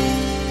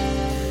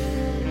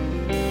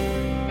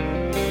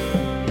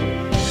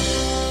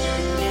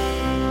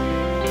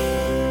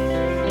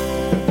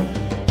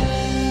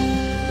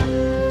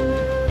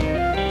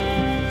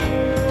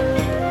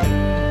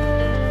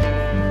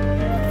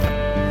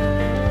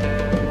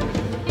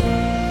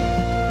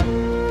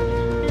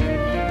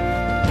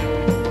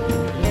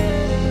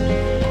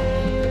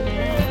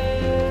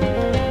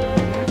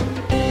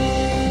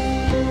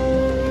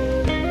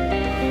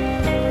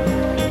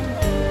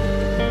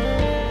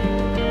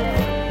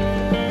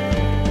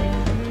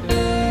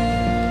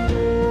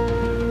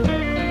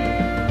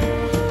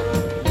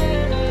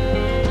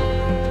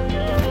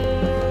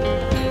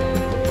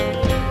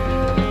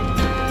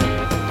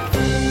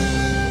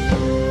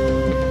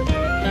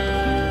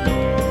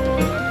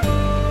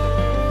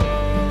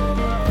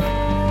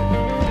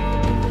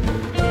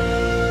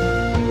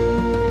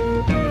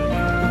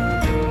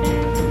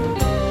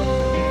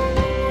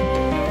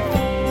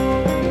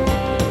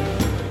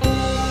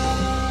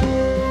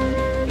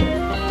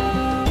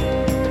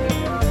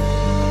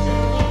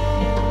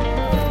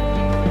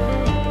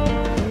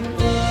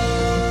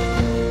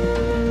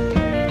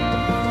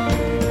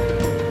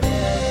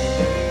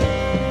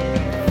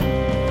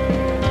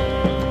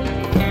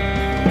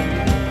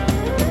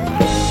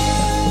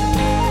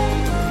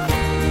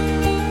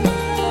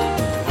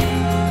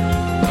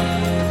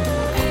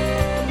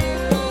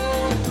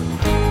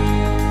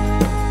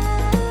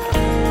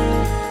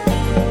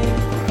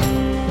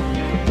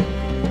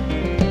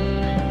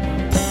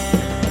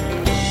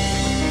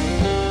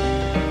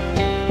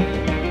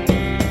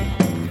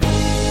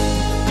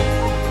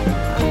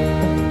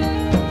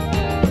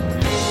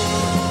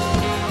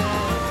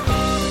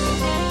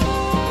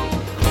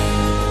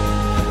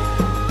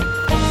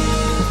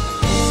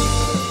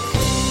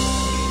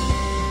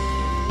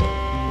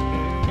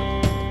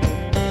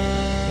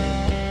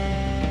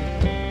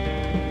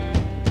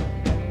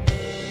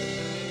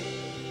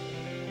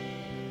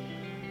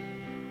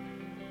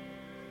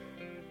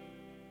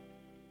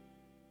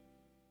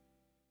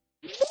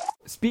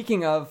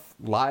 Speaking of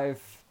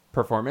live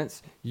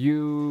performance,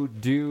 you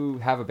do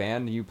have a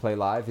band, you play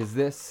live. Is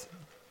this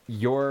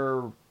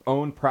your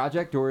own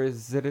project, or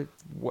is it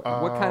what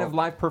kind of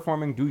live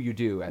performing do you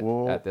do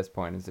at this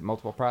point? Is it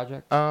multiple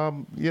projects?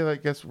 Yeah, I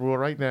guess. Well,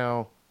 right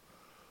now,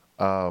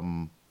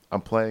 I'm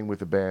playing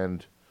with a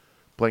band,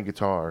 playing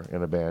guitar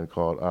in a band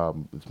called.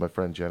 It's my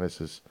friend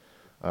Genesis.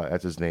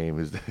 That's his name.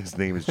 His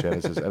name is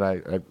Genesis, and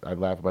I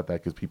laugh about that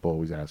because people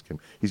always ask him.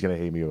 He's gonna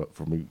hate me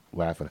for me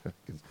laughing.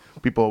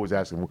 People always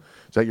ask him,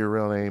 "Is that your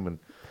real name?" And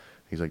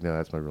he's like, "No,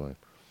 that's my real name."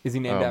 Is he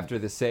named after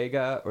the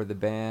Sega or the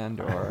band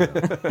or?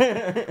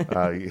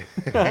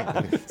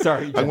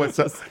 Sorry,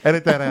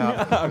 edit that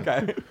out.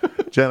 Okay.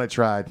 Jen, I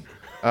tried.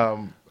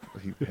 I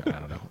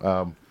don't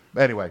know.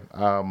 Anyway,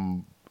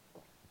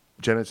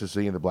 Genesis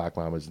and the Black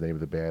Mama is the name of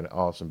the band.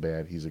 Awesome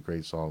band. He's a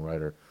great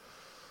songwriter.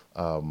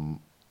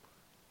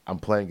 I'm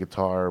playing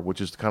guitar,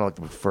 which is kind of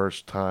like the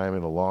first time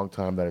in a long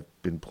time that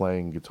I've been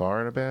playing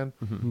guitar in a band.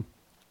 Mm-hmm. I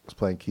was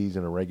playing keys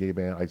in a reggae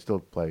band. I still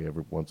play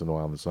every once in a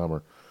while in the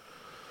summer.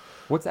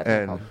 What's that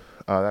band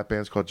That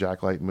band's called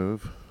Jacklight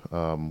Move.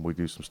 We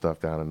do some stuff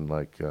down in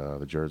like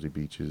the Jersey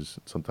beaches,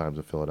 sometimes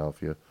in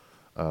Philadelphia.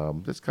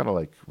 It's kind of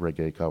like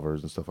reggae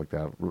covers and stuff like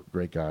that.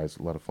 Great guys,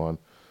 a lot of fun.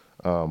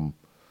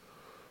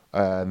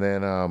 And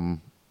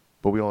then,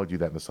 but we only do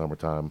that in the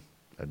summertime,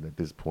 and at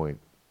this point,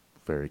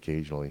 very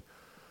occasionally.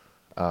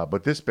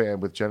 But this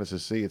band with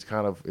Genesis C, it's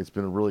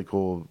been really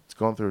cool. It's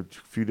gone through a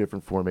few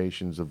different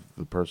formations of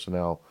the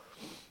personnel.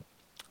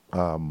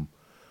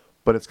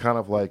 But it's kind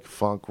of like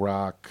funk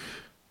rock,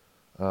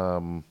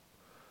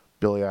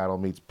 Billy Idol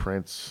meets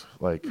Prince,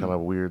 like kind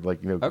of weird,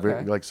 like, okay.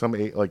 Very,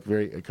 like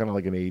very kind of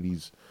like an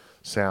 80s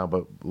sound,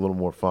 but a little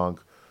more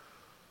funk,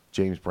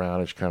 James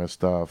Brownish kind of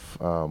stuff.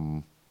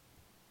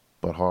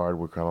 But hard,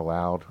 we're kind of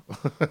loud.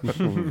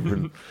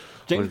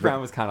 James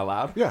Brown was kind of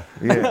loud. Yeah.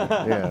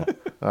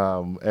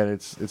 And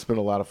it's been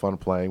a lot of fun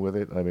playing with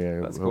it. I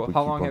mean, that's cool.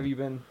 How long have you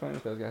been playing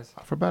with those guys?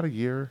 For about a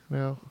year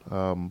now.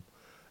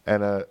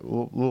 And a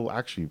little,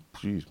 actually,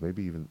 geez,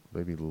 maybe a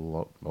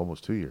little,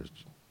 almost 2 years.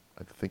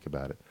 I have to think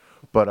about it.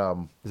 But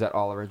is that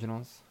all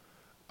originals?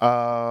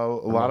 A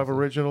lot of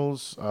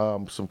originals,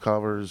 some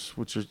covers,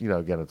 which is,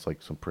 again, it's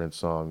like some Prince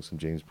songs, some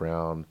James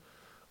Brown,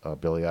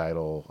 Billy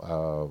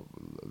Idol.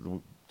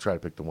 Try to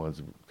pick the ones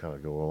that kind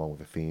of go along with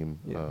the theme.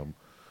 Yeah.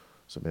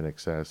 Some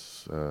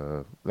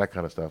INXS, that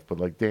kind of stuff, but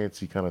like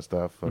dancey kind of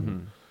stuff.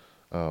 And,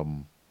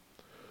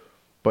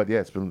 but yeah,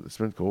 it's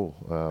been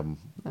cool.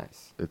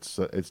 Nice.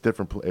 It's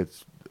different.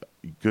 It's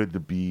good to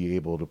be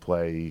able to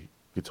play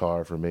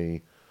guitar for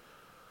me.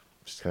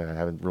 Just kind of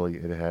haven't really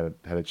had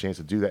a chance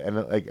to do that,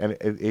 and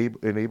it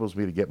enables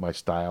me to get my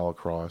style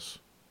across,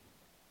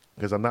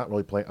 because I'm not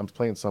really playing. I'm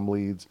playing some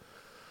leads,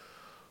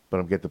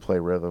 but I'm getting to play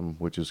rhythm,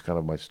 which is kind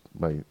of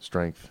my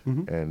strength,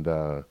 and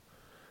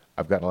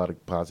I've gotten a lot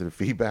of positive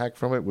feedback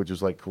from it, which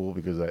is like cool,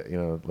 because I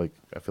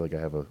feel like I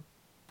have a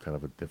kind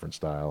of a different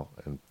style.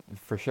 And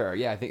for sure,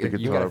 yeah, I think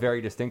you got a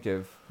very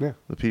distinctive. Yeah,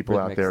 the people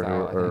out there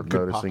are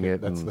noticing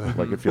it, and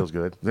like it feels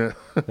good. Yeah.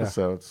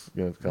 So it's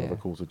it's kind of a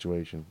cool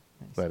situation.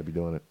 Nice. Glad to be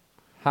doing it.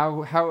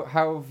 How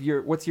have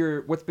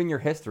what's been your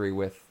history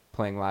with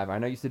playing live? I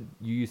know you said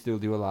you used to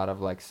do a lot of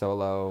like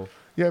solo.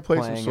 Yeah, I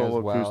played some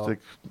solo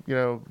acoustic,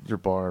 your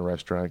bar and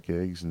restaurant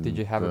gigs. And, did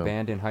you have a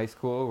band in high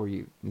school?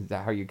 Is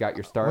that how you got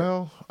your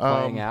start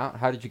playing out?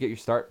 How did you get your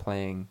start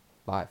playing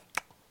live?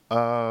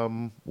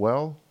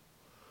 Well,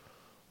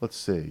 let's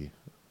see.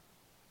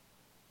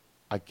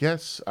 I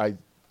guess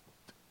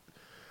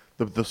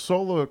the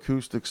solo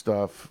acoustic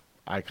stuff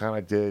I kind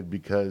of did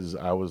because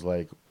I was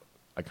like,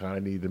 I kind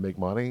of needed to make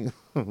money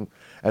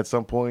at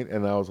some point,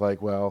 and I was like,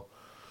 well,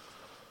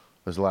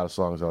 there's a lot of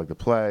songs I like to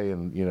play,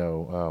 and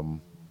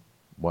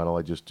why don't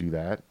I just do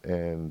that?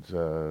 And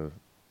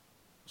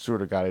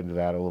sort of got into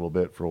that a little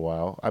bit for a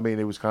while. I mean,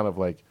 it was kind of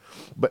like,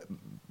 but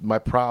my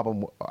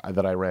problem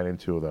that I ran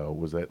into though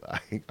was that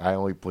I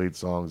only played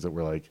songs that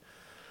were like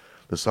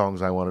the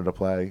songs I wanted to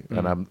play,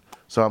 and I'm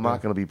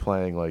not going to be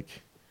playing like,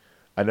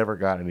 I never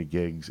got any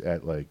gigs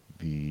at like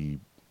the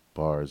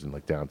bars in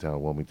like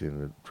downtown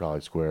Wilmington or Trolley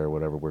Square or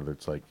whatever, where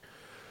it's like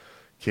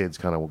kids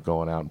kind of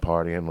going out and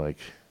partying. Like,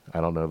 I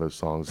don't know those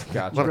songs.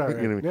 Gotcha.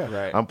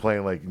 Right. I'm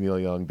playing like Neil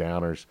Young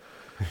downers,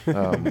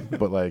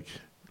 but like,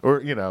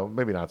 or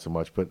maybe not so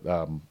much, but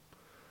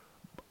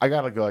I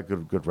got to go like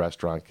good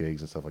restaurant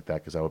gigs and stuff like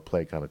that, because I would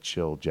play kind of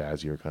chill,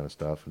 jazzier kind of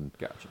stuff, and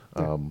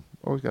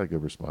always got a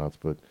good response.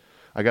 But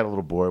I got a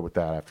little bored with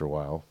that after a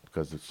while,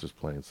 because it's just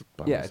playing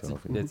by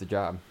myself. It's a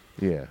job.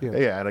 Yeah,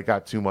 and I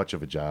got too much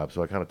of a job,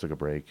 so I kind of took a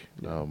break.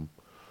 Yeah.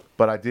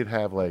 But I did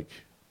have I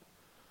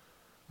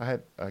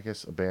had, I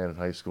guess, a band in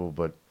high school,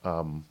 but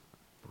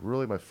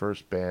really my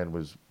first band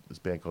was this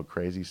band called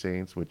Crazy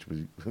Saints, which was,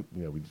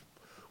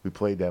 we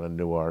played down in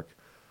Newark,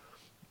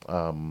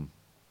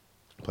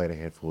 played a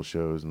handful of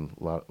shows and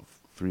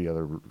three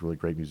other really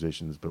great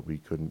musicians, but we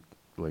couldn't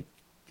like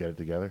get it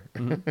together.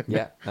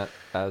 Yeah,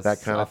 as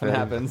that kind often of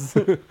happens.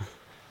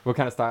 What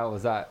kind of style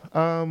was that?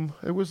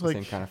 It was like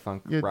same kind of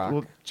funk rock,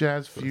 well,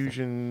 jazz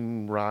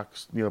fusion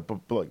rocks, but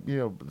like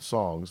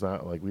songs,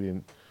 not like we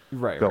didn't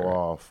go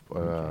off.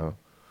 Okay.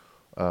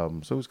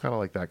 So it was kind of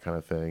like that kind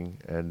of thing,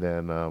 and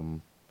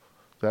then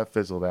that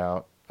fizzled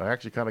out. I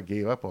actually kind of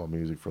gave up on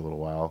music for a little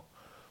while,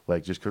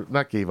 like just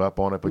not gave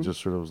up on it, but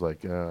just sort of was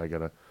like, I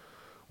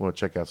want to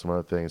check out some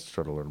other things,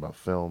 start to learn about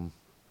film,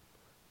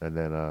 and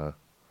then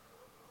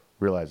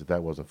realized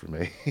that wasn't for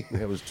me.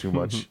 It was too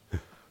much,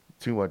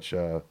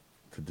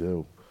 to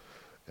do.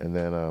 And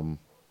then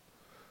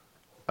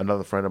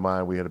another friend of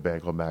mine, we had a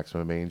band called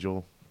Maximum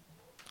Angel,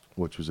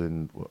 which was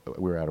we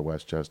were out of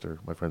Westchester.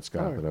 My friend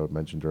Scott that I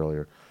mentioned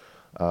earlier,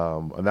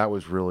 and that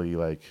was really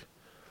like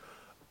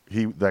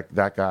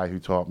that guy who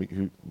taught me,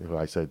 who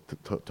I said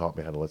taught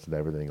me how to listen to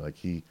everything. Like,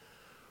 he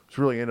was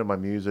really into my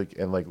music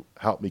and like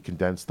helped me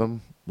condense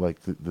them, like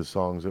the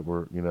songs that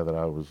were that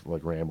I was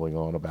like rambling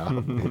on about,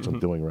 which I'm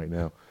doing right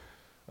now.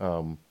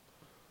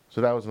 So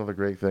that was another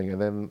great thing.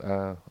 And then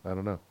I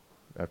don't know.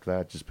 After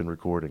that, just been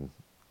recording.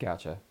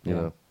 Gotcha.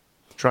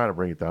 Trying to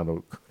bring it down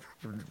to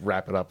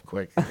wrap it up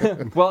quick.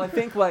 Well, I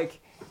think like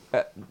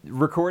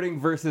recording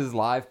versus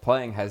live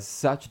playing has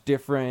such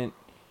different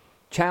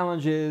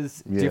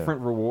challenges, different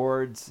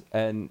rewards,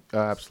 and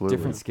absolutely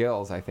different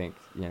skills. I think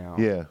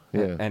Yeah.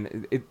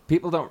 And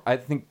people don't. I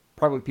think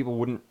probably people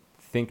wouldn't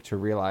think to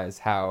realize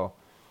how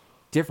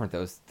different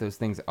those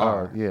things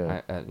are.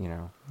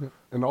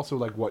 And also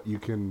like what you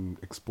can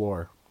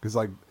explore, because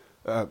like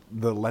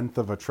the length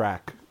of a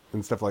track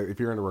and stuff, like if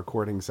you're in a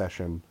recording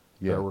session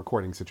or a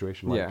recording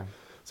situation, like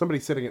somebody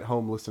sitting at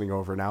home listening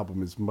over an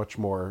album is much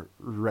more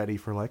ready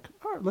for like,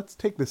 all right, let's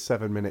take this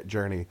 7-minute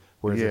journey.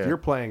 Whereas if you're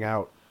playing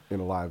out in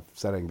a live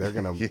setting, they're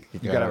gonna you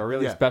gotta have a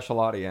really special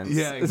audience.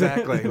 Yeah,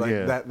 exactly.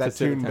 Like that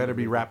tune better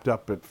be wrapped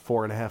up at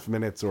 4.5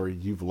 minutes, or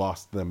you've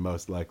lost them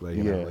most likely.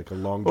 You know, like a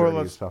long journey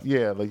and stuff.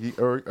 Yeah, like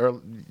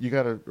or you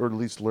gotta, or at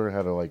least learn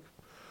how to like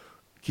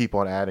keep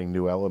on adding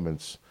new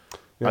elements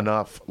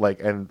enough,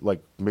 like, and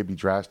like maybe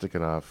drastic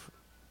enough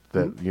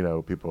that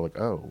people are like,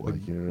 oh,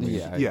 like, you know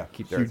what I mean?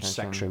 Keep their huge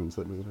sections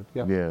that move it.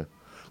 Yeah.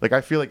 Like I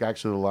feel like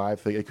actually the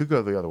live thing, it could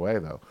go the other way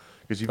though.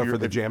 Because for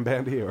the jam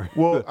bandy, or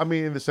well, I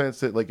mean, in the sense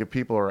that like if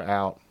people are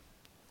out,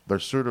 they're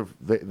sort of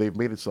they've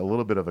made it a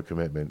little bit of a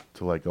commitment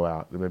to like go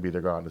out. Maybe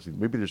they're going to see,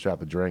 maybe they're just out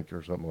to drink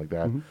or something like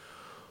that. Mm-hmm.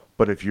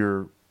 But if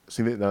you're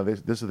now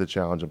this is the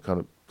challenge. I'm kind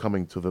of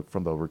coming to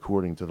from the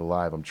recording to the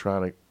live. I'm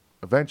going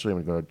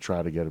to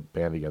try to get a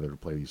band together to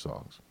play these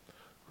songs,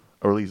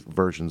 or at least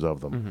versions of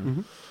them.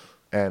 Mm-hmm.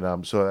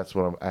 And so that's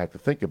what I have to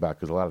think about,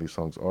 because a lot of these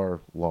songs are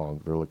long.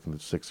 They're looking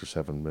at 6 or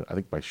 7 minutes. I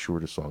think my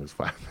shortest song is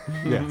 5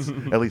 minutes.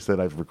 Yes. At least that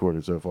I've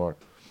recorded so far.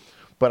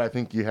 But I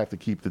think you have to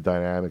keep the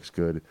dynamics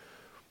good,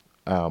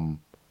 and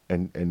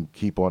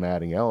keep on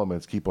adding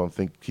elements. Keep if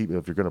you're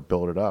going to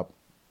build it up,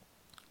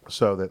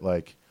 so that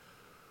like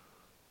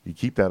you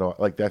keep that on.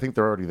 Like I think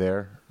they're already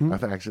there. Mm-hmm. I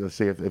think actually, let's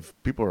say if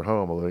people are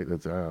home,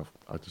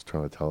 I'll just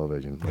turn on the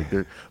television. Like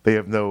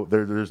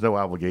there's no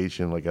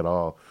obligation like at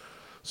all.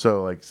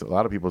 So, like, a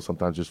lot of people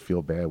sometimes just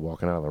feel bad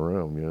walking out of the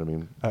room. You know what I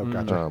mean? Oh,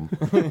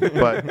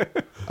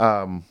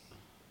 gotcha.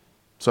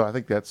 So I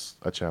think that's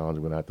a challenge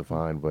we're going to have to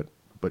find. But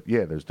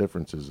yeah, there's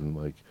differences, and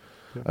like,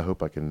 I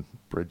hope I can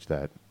bridge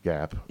that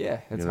gap.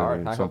 Yeah, it's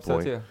hard. I hope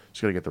so too.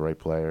 Just got to get the right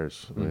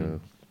players. Mm-hmm.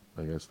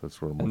 I guess that's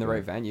what I'm looking at. And the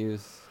right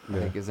venues, I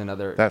think, is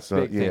another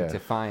big thing to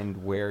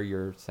find where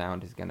your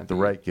sound is going to be.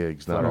 The right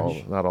gigs, not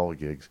all the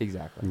gigs.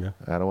 Exactly. Yeah.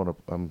 I don't want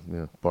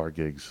to. Bar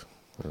gigs,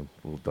 I'm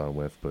a little done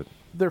with, but.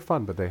 They're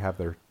fun, but they have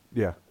their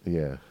Yeah.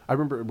 I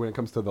remember when it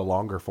comes to the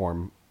longer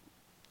form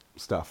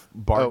stuff,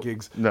 bar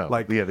gigs. No,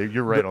 like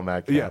you're right on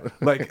that. Yeah,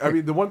 like I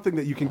mean, the one thing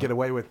that you can get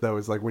away with though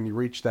is like when you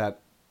reach that,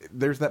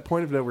 there's that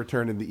point of no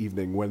return in the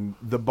evening when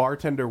the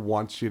bartender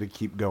wants you to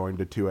keep going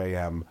to 2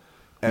 a.m.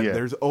 and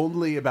there's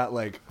only about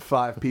like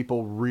 5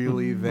 people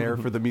really there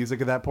for the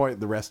music at that point.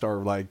 The rest are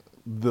like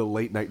the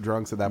late night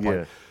drunks at that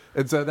point.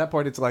 And so at that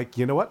point, it's like,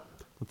 you know what?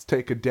 Let's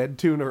take a Dead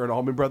tune or an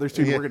Allman Brothers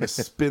tune. We're going to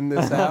spin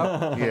this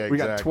out. We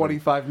got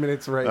 25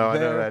 minutes there. I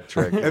know that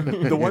trick.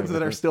 And the ones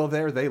that are still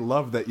there, they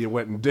love that you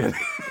went and did it.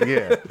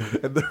 Yeah.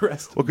 And the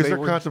rest... Well, because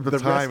their concept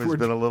of time has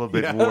been a little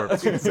bit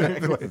warped.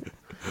 Exactly.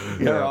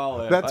 They're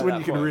all in. That's when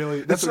you can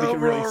really... That's when you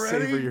can really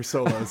savor your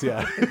solos,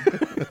 yeah.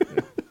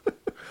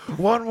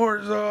 One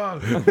more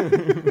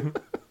song.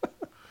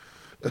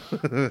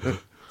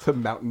 It's a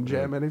mountain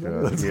jam, anything?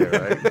 Yeah,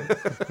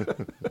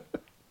 right?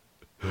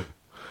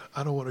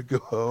 I don't want to go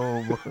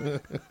home.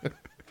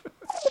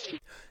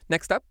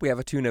 Next up, we have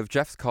a tune of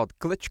Jeff's called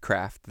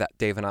Glitchcraft that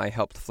Dave and I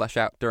helped flesh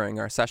out during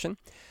our session.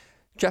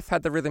 Jeff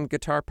had the rhythm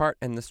guitar part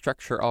and the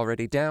structure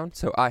already down,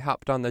 so I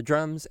hopped on the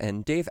drums,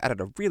 and Dave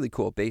added a really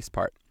cool bass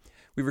part.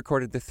 We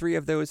recorded the 3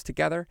 of those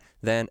together,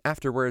 then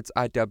afterwards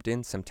I dubbed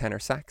in some tenor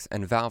sax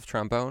and valve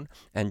trombone,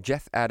 and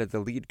Jeff added the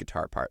lead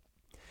guitar part.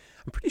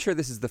 I'm pretty sure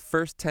this is the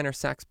first tenor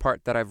sax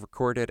part that I've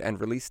recorded and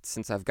released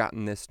since I've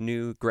gotten this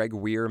new Greg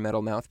Weir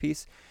metal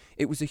mouthpiece.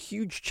 It was a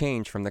huge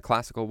change from the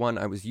classical one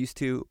I was used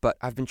to, but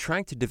I've been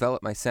trying to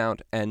develop my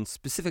sound, and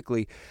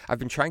specifically, I've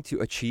been trying to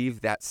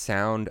achieve that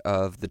sound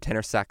of the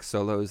tenor sax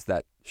solos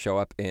that show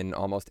up in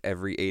almost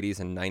every 80s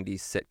and 90s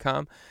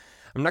sitcom.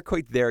 I'm not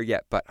quite there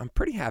yet, but I'm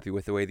pretty happy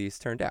with the way these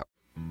turned out.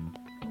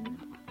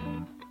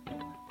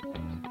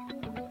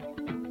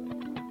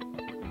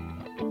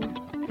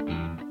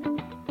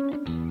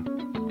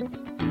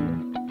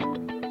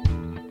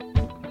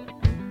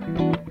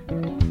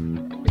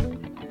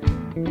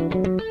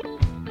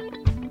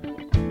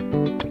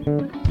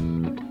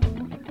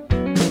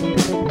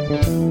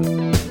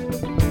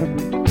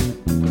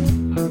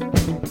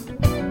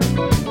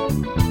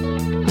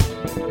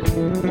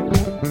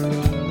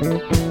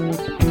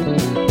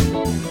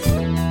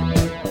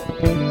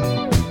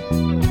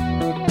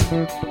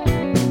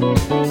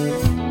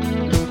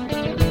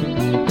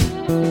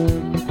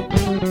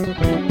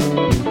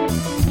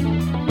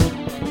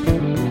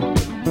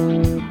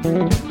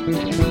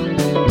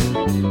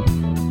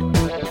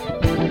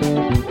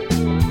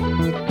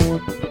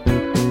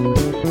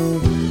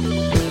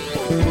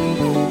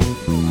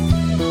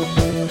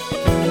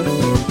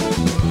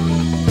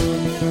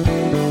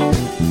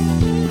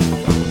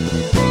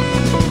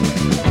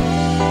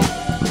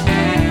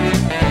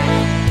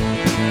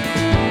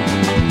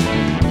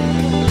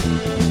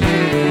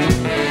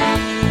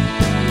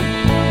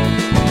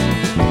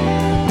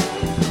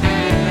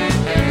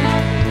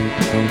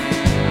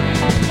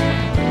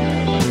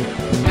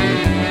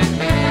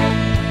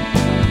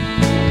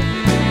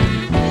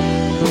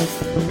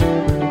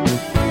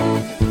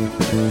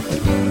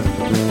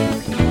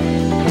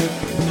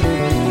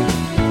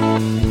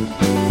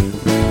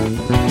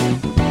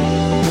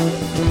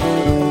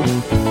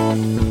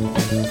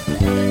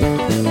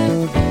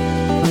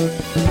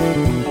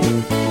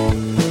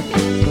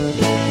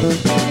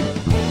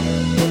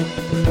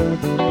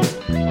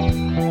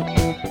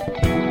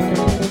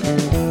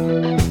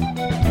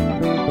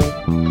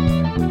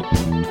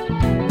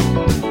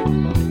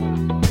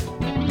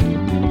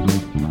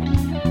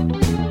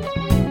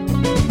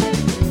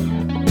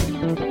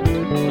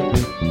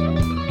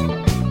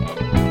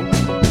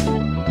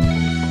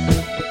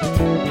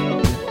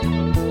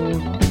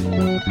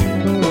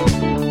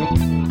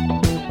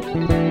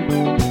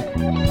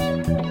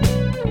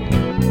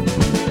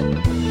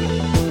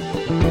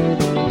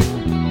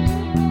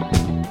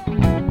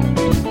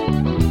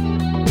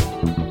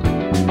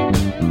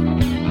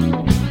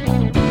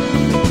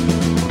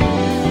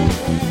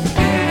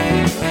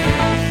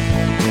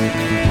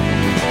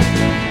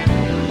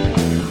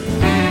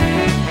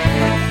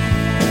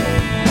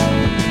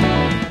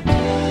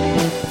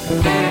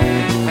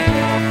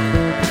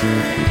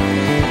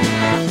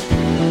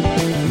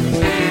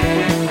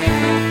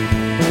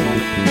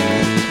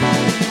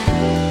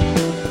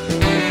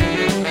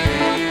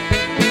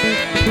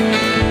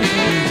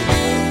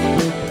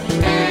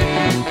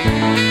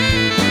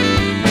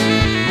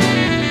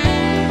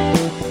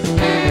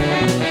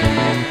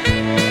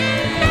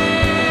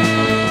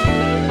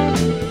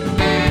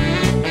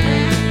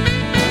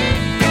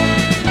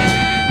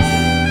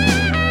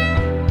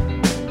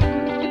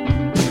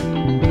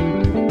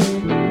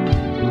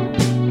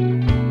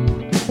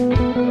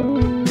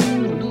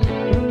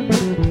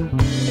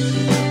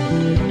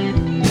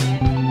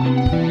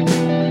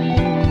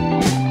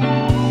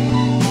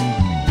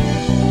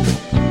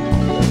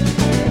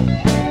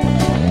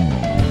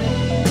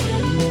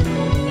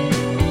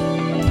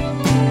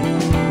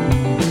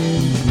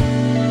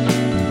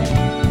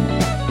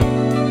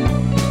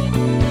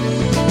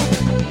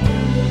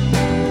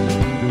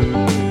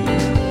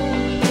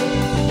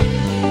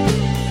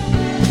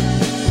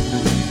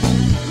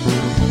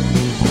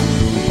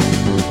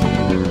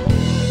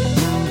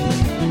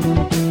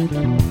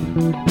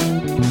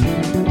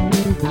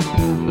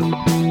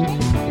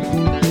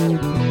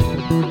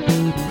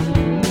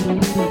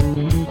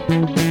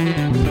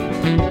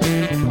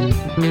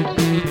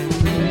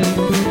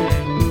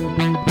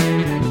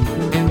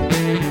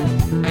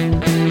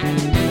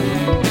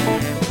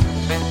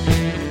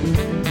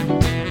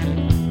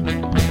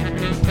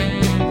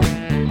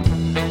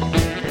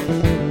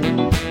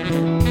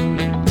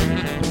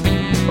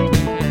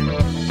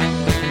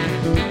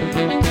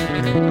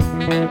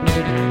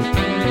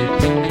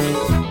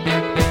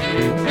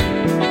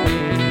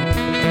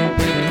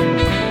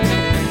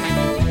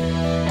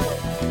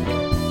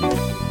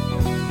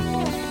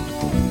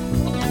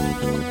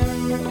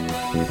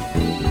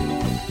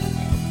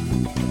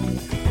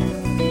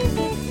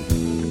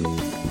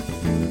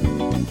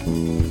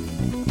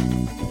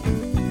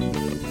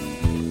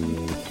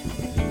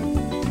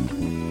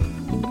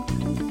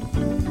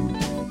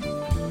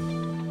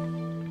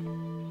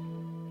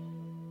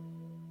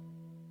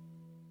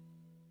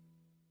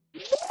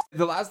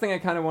 the last thing I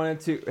kind of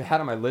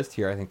had on my list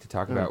here, I think, to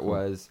talk about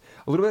was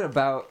a little bit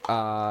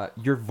about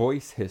your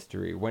voice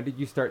history. When did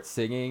you start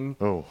singing?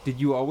 Oh. Did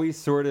you always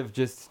sort of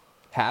just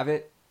have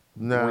it?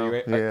 No. Were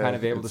you kind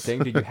of able to sing?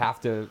 Did you have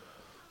to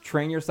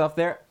train yourself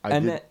there? Go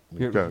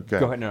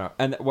ahead. No.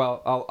 And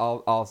well,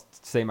 I'll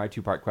say my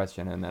 2-part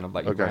question, and then I'll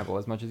let you ramble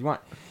as much as you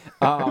want.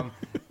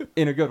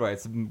 In a good way.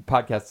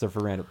 Podcasts are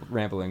for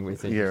rambling.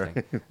 It's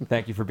interesting. Yeah.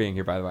 Thank you for being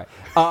here, by the way.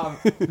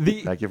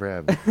 Thank you for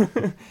having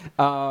me.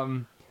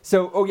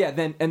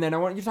 Then I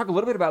want you to talk a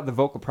little bit about the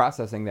vocal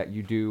processing that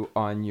you do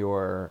on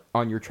your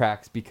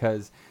tracks,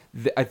 because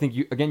I think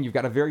you've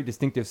got a very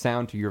distinctive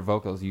sound to your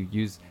vocals. You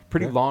use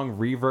pretty long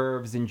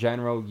reverbs in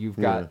general. You've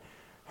got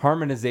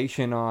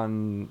harmonization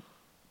on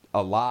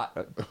a lot,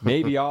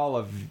 maybe all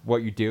of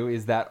what you do.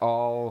 Is that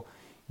all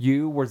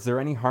you? Was there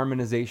any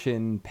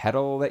harmonization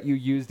pedal that you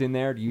used in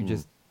there? Do you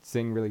just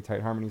sing really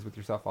tight harmonies with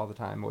yourself all the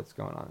time? What's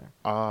going on there?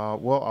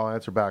 Well, I'll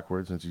answer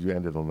backwards since you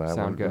ended on that.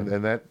 Sound one. Good.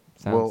 And that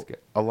sounds good.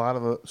 A lot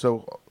of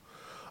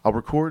I'll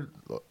record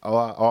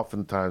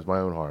oftentimes my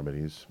own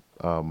harmonies.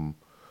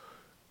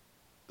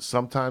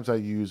 Sometimes I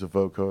use a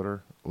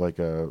vocoder,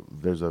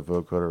 there's a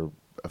vocoder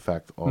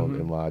effect on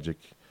in Logic.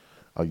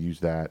 I'll use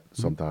that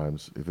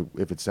sometimes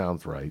if it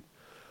sounds right.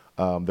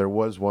 There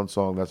was one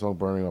song, that song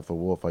 "Burning Off the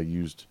Wolf." I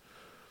used.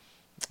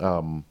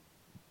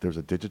 There's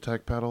a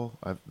Digitech pedal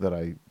that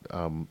I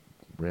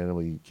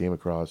randomly came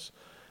across,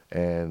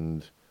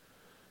 and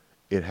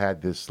it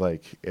had this I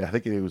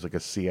think it was like a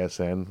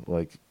CSN,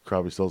 like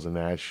Crosby, Stills and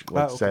Nash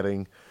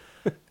setting,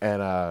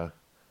 and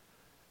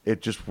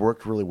it just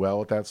worked really well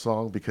with that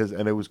song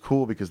and it was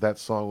cool because that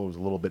song was a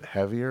little bit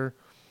heavier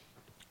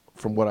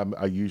from what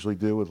I usually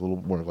do, with a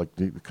little more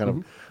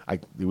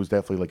it was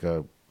definitely like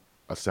a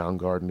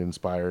Soundgarden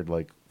inspired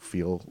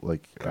feel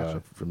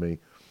for me.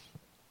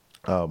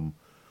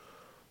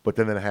 But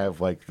then I have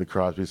the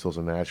Crosby, Stills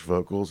and Nash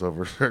vocals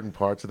over certain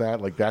parts of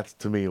that. That's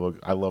to me,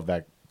 I love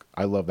that.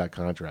 I love that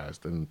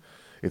contrast, and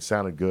it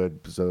sounded good.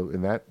 So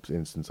in that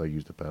instance, I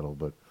used a pedal,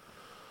 but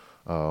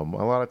a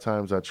lot of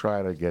times I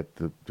try to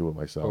do it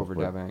myself.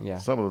 Overdubbing, yeah.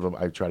 Some of them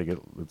I try to get,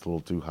 it's a little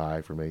too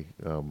high for me,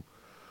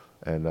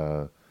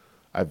 and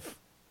I've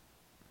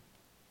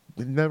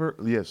never.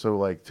 Yeah,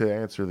 so to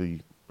answer the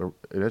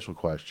initial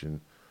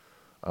question,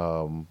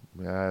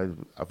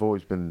 I've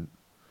always been.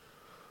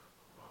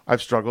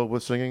 I've struggled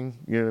with singing,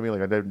 you know what I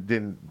mean? I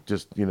didn't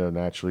just,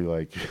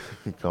 naturally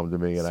come to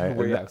me,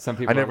 and some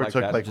people I never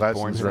took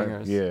lessons,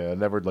 right? Yeah, I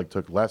never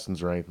took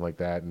lessons or anything like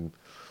that, and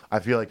I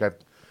feel like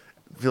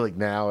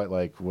now at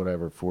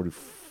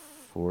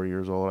 44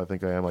 years old, I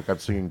think I am, I'm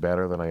singing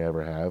better than I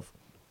ever have,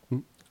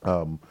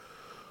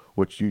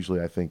 which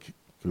usually I think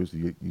it's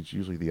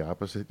usually the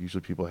opposite.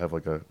 Usually people have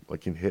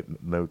can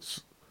hit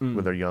notes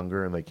when they're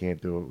younger and they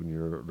can't do it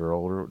when they're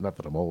older. Not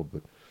that I'm old,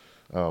 but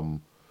I'm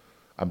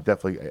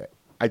definitely.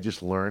 I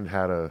just learned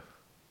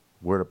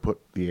where to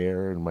put the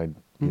air in my,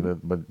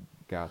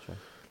 Gotcha.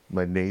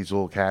 My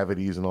nasal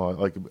cavities and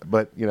all.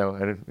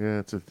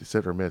 It's a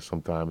hit or miss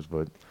sometimes,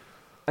 but.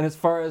 And as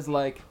far as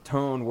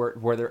tone,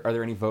 are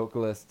there any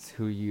vocalists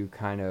who you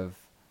kind of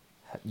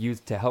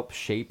used to help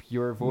shape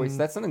your voice?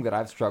 That's something that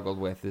I've struggled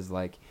with. Is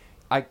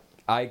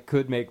I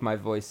could make my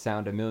voice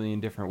sound a million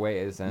different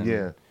ways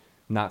and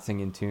not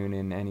sing in tune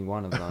in any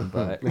one of them.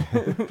 But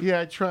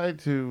I tried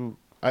to.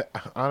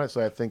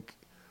 Honestly, I think.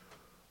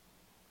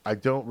 I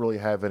don't really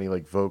have any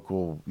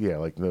vocal,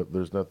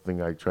 there's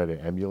nothing I try to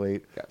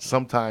emulate. Gotcha.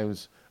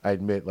 Sometimes I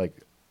admit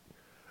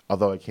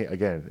although I can't,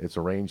 again, it's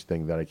a range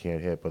thing that I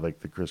can't hit, but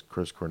the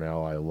Chris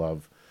Cornell, I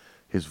love,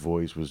 his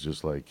voice was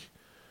just I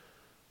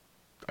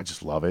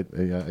just love it.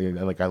 And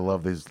I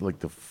love his,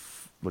 the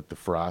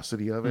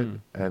ferocity of it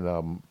and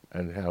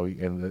how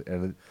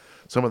and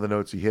some of the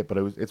notes he hit, but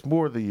it's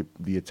more the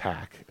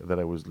attack that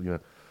I was,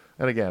 and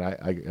again,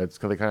 it's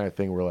the kind of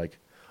thing where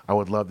I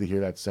would love to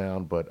hear that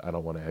sound, but I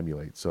don't want to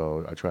emulate.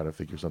 So I try to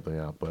figure something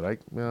out. But I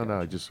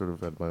just sort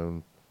of had my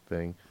own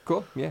thing.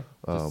 Cool. Yeah.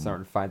 Just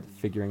sort of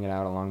figuring it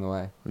out along the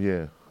way.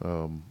 Yeah.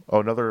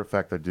 Another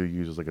effect I do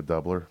use is a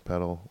doubler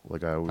pedal.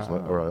 I always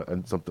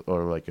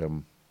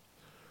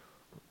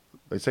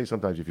they say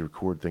sometimes if you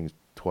record things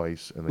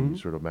twice and then you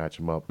sort of match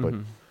them up, but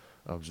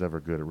I was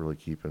never good at really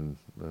keeping.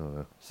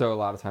 So a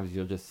lot of times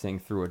you'll just sing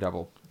through a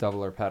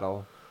doubler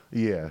pedal.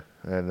 Yeah,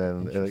 and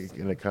then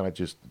it kind of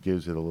just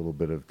gives it a little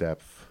bit of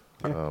depth.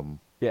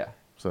 Yeah.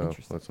 So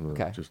that's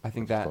okay. Just I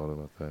think that thought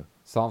about that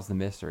solves the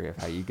mystery of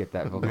how you get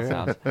that vocal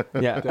sound.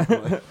 Yeah,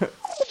 definitely.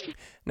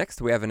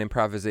 Next, we have an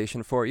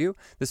improvisation for you.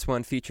 This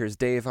one features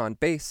Dave on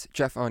bass,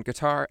 Jeff on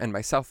guitar, and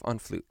myself on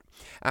flute.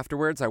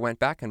 Afterwards, I went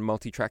back and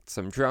multi-tracked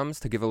some drums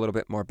to give a little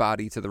bit more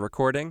body to the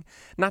recording.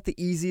 Not the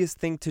easiest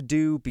thing to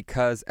do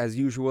because, as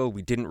usual,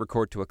 we didn't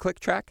record to a click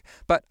track,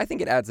 but I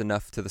think it adds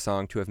enough to the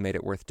song to have made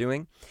it worth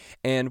doing.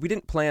 And we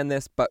didn't plan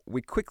this, but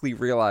we quickly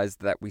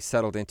realized that we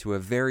settled into a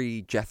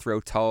very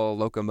Jethro Tull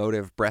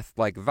locomotive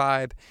breath-like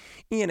vibe.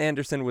 Ian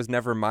Anderson was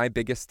never my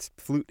biggest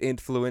flute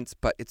influence,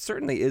 but it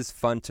certainly is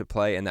fun to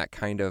play in that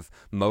kind of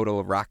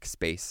modal rock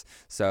space.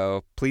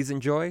 So please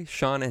enjoy.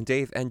 Sean and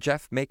Dave and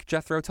Jeff make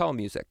Jethro Tull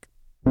music.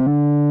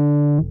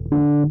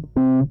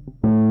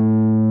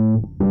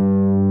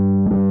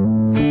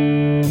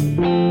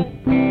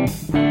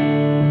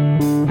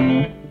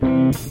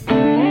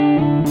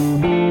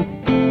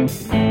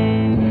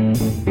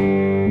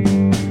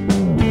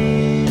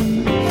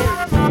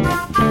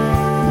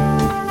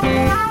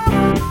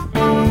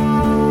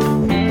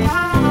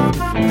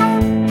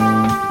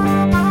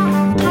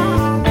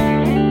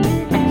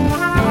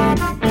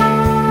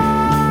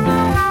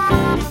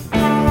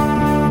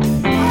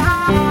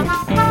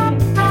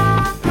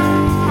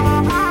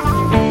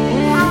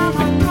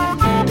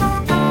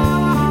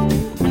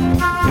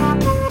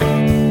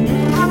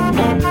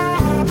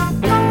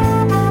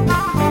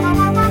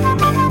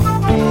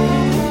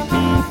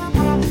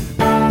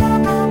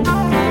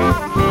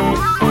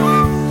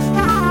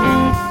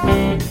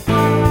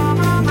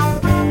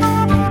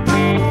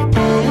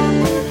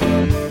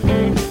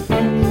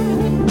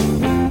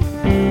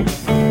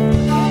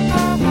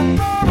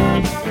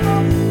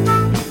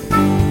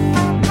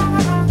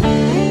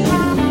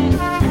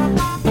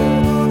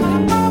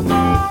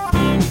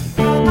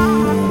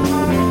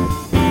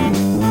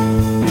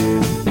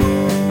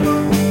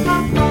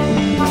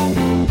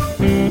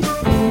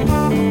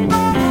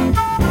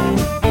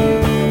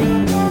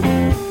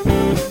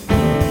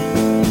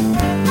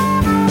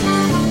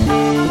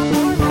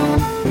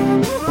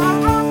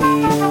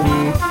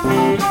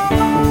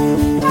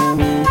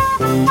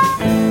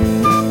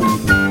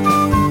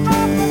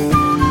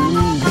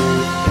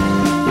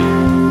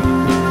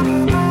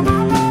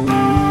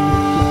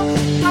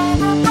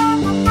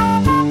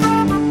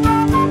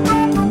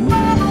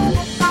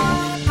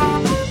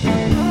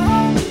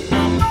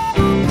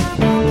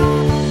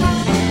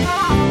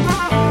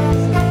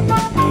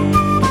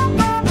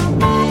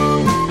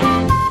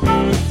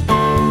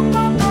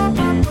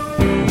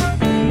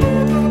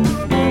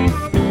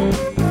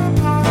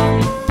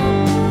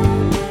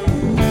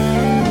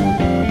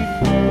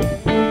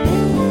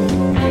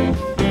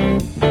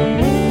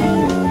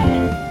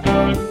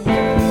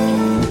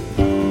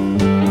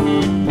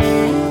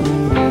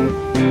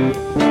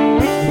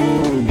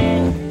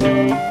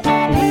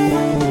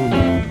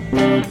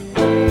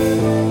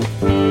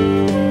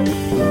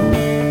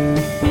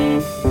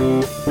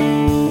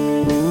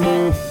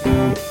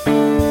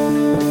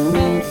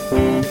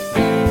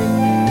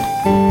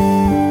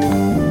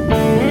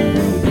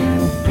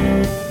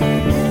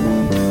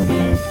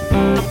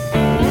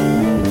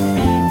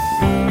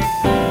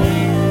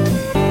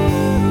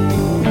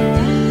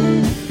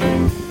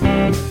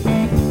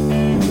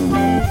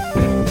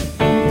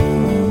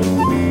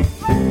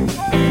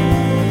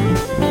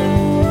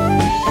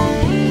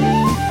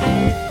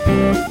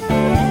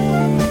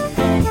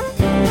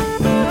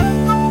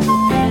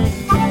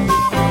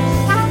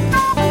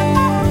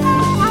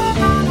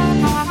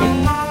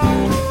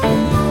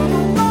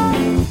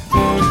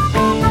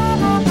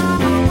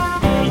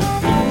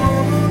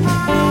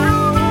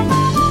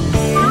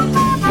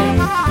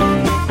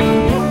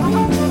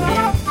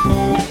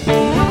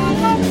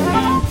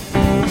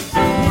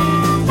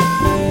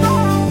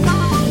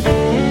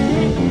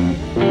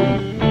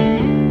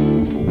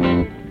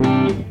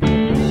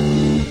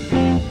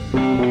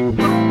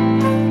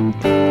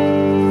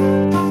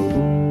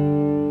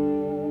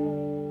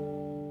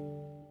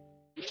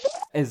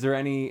 is there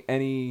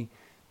any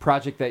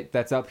project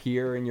that's up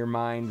here in your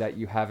mind that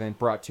you haven't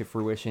brought to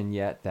fruition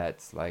yet?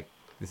 That's like,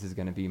 this is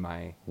going to be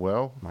my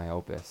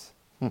opus.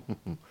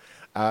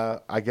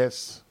 I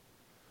guess.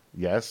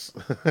 Yes.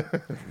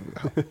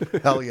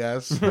 Hell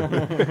yes.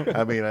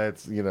 I mean,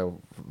 it's,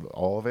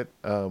 all of it.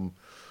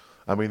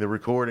 I mean, the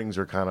recordings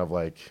are kind of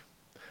like,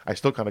 I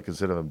still kind of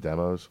consider them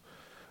demos.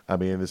 I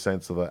mean, in the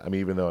sense of,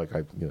 even though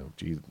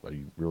geez, are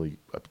you really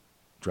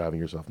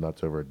driving yourself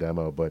nuts over a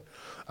demo? But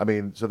I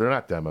mean, so they're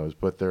not demos,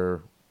 but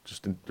they're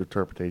just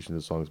interpretations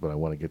of songs, but I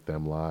want to get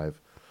them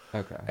live.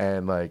 Okay.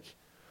 And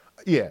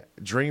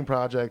dream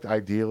project,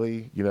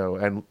 ideally,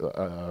 and,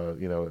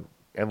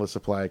 endless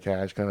supply of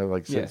cash kind of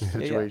like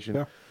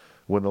situation,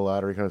 win the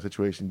lottery kind of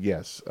situation.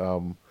 Yes. I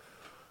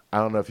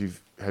don't know if you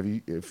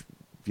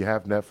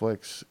have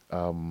Netflix,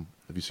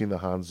 have you seen the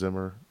Hans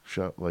Zimmer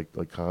show,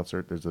 like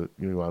concert? There's a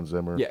Hans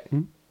Zimmer. Yeah.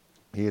 Mm-hmm.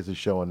 He has a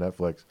show on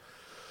Netflix,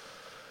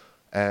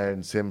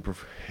 and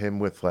him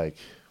with like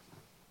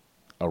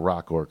a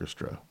rock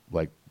orchestra,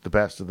 like the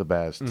best of the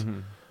best,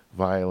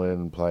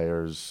 violin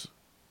players,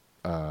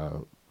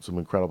 some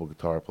incredible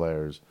guitar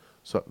players.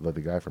 So like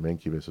the guy from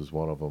Incubus is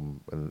one of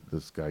them, and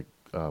this guy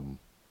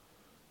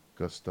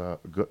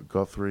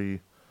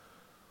Guthrie.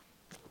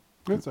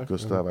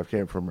 Gustav, I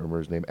can't remember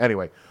his name.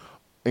 Anyway,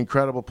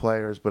 incredible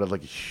players, but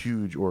like a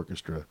huge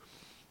orchestra.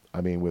 I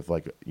mean, with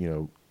like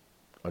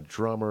a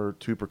drummer,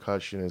 2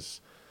 percussionists,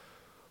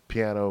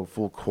 piano,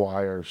 full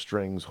choir,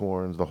 strings,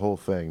 horns, the whole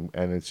thing,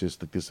 and it's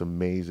just like this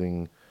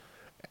amazing.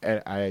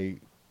 And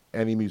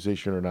any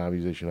musician or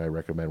non-musician, I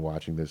recommend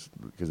watching this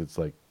because it's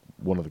like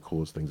one of the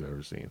coolest things I've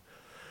ever seen.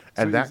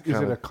 So and is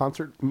it a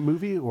concert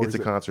movie? Or it's a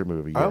concert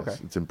movie, yes. Oh, okay.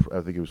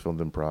 I think it was filmed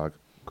in Prague.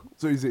 Cool.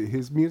 So is it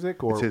his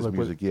music? Or it's his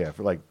music, yeah.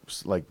 For like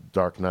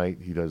Dark Knight,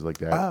 he does like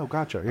that. Oh,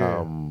 gotcha.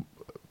 Yeah.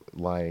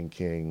 Lion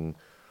King,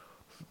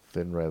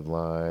 Thin Red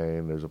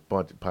Line, there's a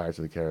bunch of Pirates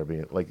of the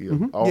Caribbean, like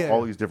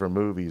all these different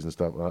movies and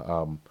stuff.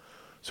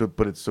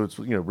 But it's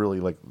really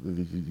like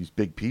these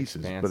big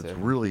pieces, but it's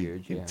really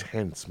huge,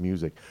 intense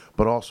music,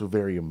 but also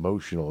very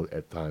emotional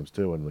at times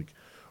too, and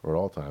or at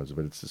all times.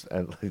 But it's just,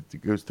 and it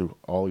goes through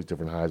all these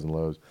different highs and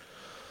lows,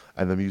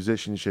 and the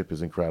musicianship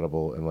is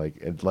incredible, and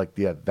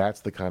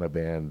that's the kind of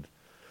band.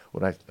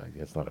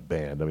 It's not a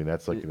band. I mean,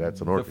 that's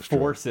an orchestra. The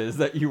forces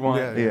that you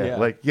want.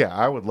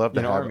 I would love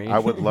to have. I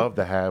would love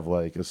to have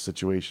like a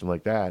situation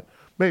like that.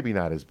 Maybe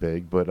not as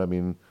big, but I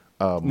mean.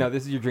 No,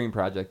 this is your dream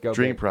project.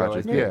 Dream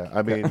project, yeah.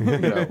 I mean,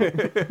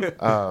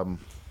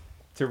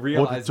 to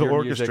realize to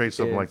orchestrate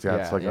something like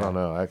that. It's like, I don't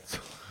know.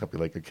 I'd be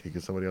like, okay, can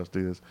somebody else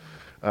do this?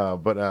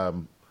 But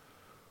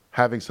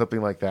having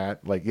something like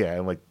that,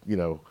 and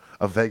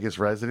a Vegas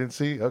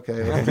residency.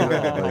 Okay, let's do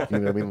that.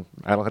 I mean,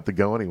 I don't have to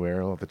go anywhere.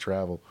 I don't have to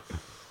travel.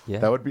 Yeah.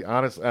 That would be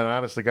honest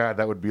to God,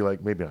 that would be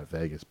like maybe not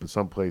Vegas, but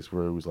some place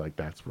where it was like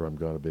that's where I'm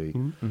going to be.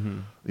 Mm-hmm.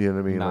 You know what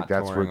I mean? Not like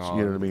that's where it's,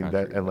 you know what I mean?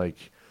 Country, that and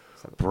like.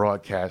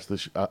 Broadcast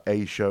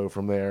a show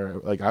from there.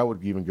 Like I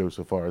would even go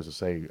so far as to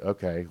say,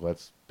 okay,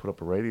 let's put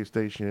up a radio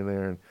station in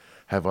there and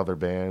have other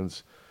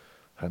bands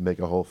and make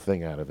a whole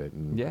thing out of it.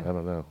 And I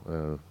don't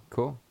know.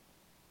 Cool.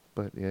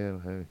 But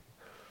hey,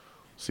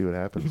 see what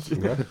happens. You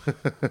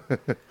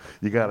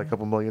got a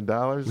couple $1 million?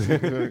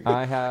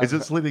 I have. Is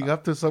this leading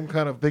up to some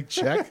kind of big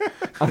check?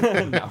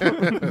 No.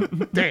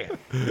 Damn.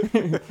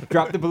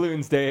 Drop the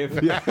balloons, Dave.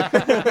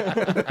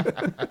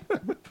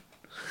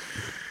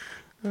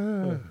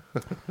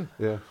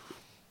 Yeah.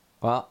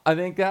 Well, I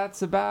think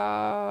that's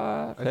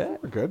about it.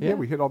 We're good. Yeah,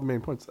 we hit all the main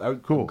points.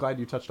 Cool. I'm glad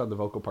you touched on the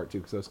vocal part too,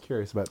 because I was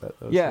curious about that.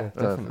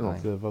 Definitely.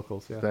 The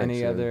vocals. Yeah. Thanks,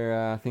 any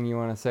other thing you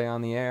want to say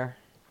on the air?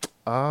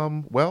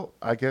 Well,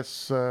 I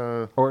guess.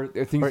 Or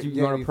things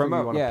you want to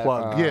promote?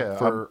 Plug.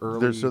 For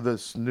early. So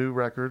this new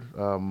record.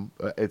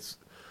 It's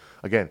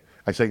again,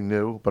 I say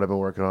new, but I've been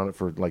working on it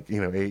for 8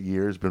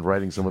 years. Been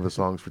writing some of the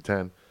songs for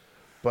 10.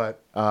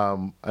 But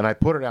and I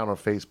put it out on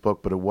Facebook,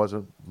 but it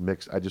wasn't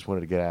mixed. I just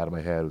wanted to get it out of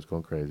my head. It was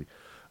going crazy.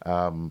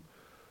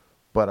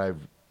 But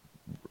I've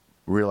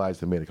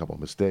realized I made a couple of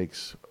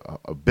mistakes,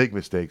 big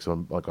mistakes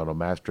on a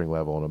mastering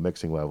level, on a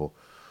mixing level.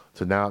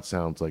 So now it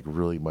sounds like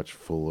really much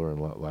fuller and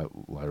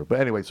lighter. But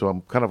anyway, so I'm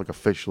kind of like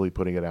officially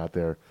putting it out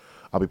there.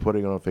 I'll be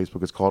putting it on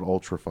Facebook. It's called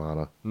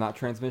Ultrafauna. Not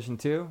Transmission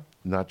 2?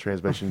 Not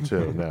Transmission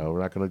 2. No, we're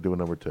not going to do a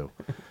number 2.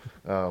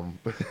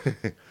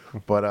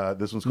 But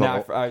this one's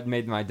called... No, I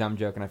made my dumb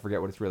joke and I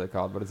forget what it's really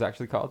called. What it's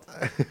actually called?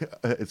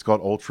 It's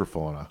called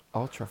Ultrafauna.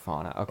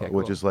 Ultrafauna. Okay,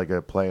 Which is like a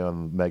play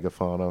on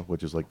megafauna,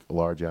 which is like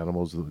large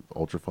animals.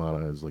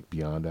 Ultrafauna is like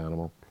beyond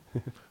animal.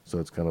 So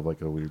it's kind of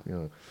like a weird...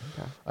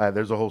 Okay.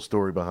 There's a whole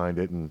story behind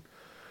it, and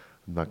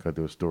I'm not going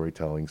to do a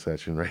storytelling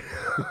session right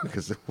now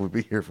because we'll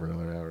be here for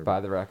another hour. Buy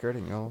the record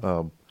and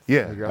you'll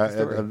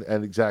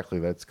and exactly.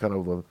 That's kind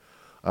of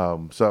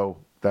so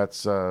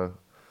that's I'll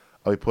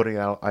be putting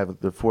out. I have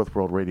the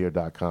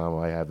fourthworldradio.com.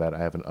 I have that. I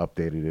haven't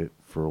updated it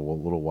for a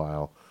little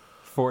while.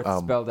 Fourth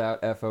spelled out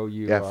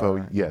F-O-U.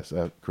 F-O, yes,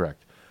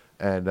 correct.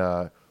 And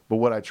but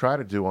what I try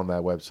to do on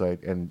that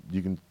website, and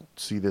you can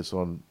see this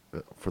on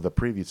for the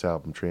previous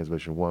album,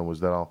 Transmission 1, was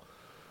that I'll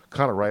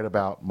kind of write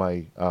about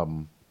my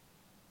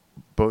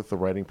both the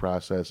writing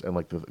process and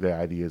like the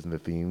ideas and the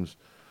themes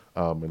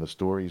and the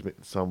stories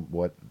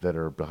somewhat that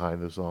are behind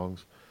the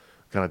songs.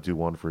 Kind of do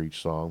one for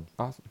each song.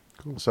 Awesome.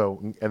 Cool. So,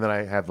 and then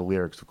I have the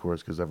lyrics, of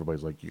course, because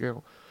everybody's like,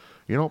 you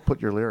don't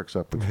put your lyrics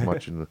up as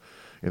much in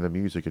the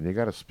music, and you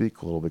got to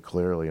speak a little bit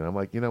clearly. And I'm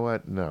like, you know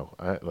what? No,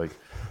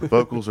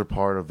 vocals are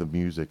part of the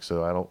music,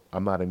 so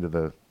I'm not into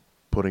the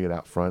putting it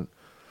out front.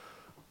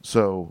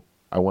 So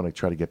I want to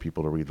try to get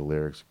people to read the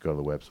lyrics, go to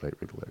the website,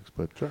 read the lyrics.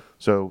 But sure.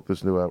 So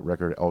this new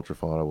record,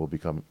 Ultrafauna,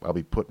 I'll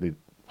be putting it.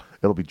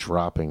 It'll be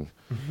dropping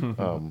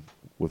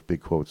with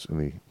big quotes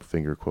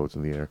finger quotes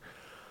in the air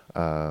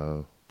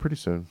pretty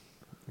soon.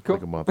 Cool.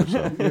 Like a month or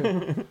so.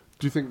 Yeah.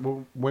 Do you think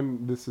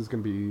when this is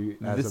going to be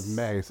as of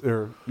May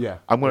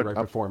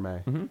before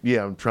May? Mm-hmm.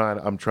 Yeah, I'm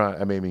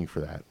aiming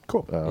for that.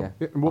 Cool. And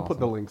we'll put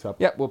the links up.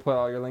 Yeah, we'll put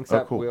all your links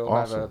up. Cool. We'll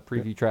have a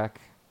preview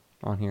track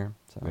on here.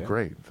 So. Yeah.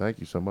 Great. Thank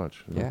you so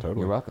much. Yeah, totally.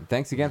 You're welcome.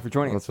 Thanks again for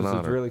joining us. This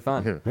was really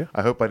fun. Yeah.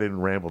 I hope I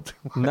didn't ramble too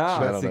much. No,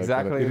 that's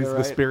exactly It is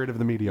the spirit of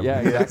the medium. Yeah,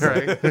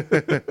 exactly.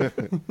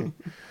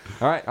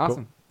 All right,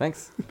 awesome. Cool.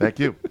 Thanks. Thank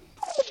you.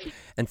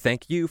 And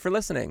thank you for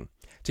listening.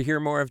 To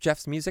hear more of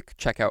Jeff's music,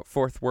 check out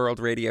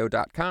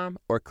fourthworldradio.com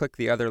or click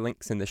the other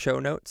links in the show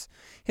notes.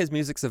 His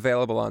music's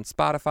available on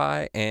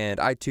Spotify and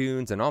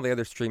iTunes and all the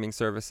other streaming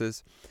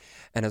services.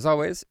 And as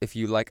always, if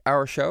you like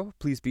our show,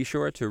 please be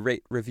sure to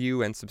rate,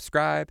 review, and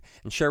subscribe,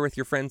 and share with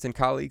your friends and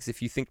colleagues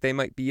if you think they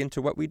might be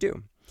into what we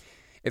do.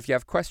 If you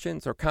have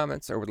questions or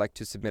comments or would like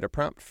to submit a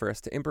prompt for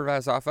us to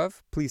improvise off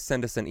of, please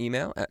send us an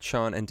email at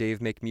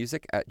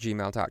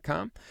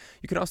SeanandDaveMakeMusic@gmail.com.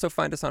 You can also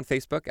find us on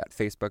Facebook at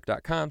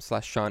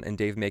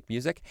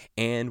facebook.com/SeanandDaveMakeMusic.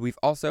 And we've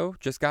also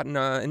just gotten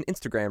an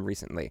Instagram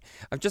recently.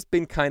 I've just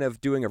been kind of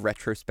doing a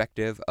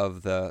retrospective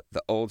of the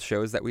old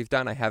shows that we've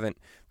done. I haven't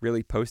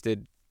really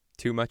posted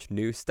too much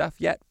new stuff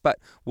yet, but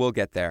we'll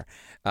get there.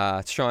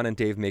 Sean and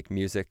Dave Make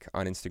Music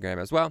on Instagram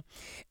as well.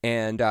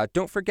 And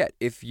don't forget,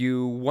 if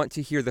you want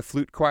to hear the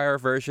flute choir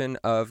version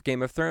of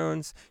Game of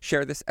Thrones,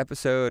 share this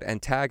episode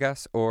and tag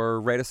us or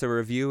write us a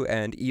review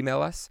and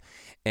email us,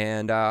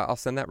 and I'll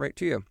send that right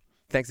to you.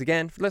 Thanks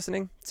again for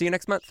listening. See you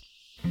next month.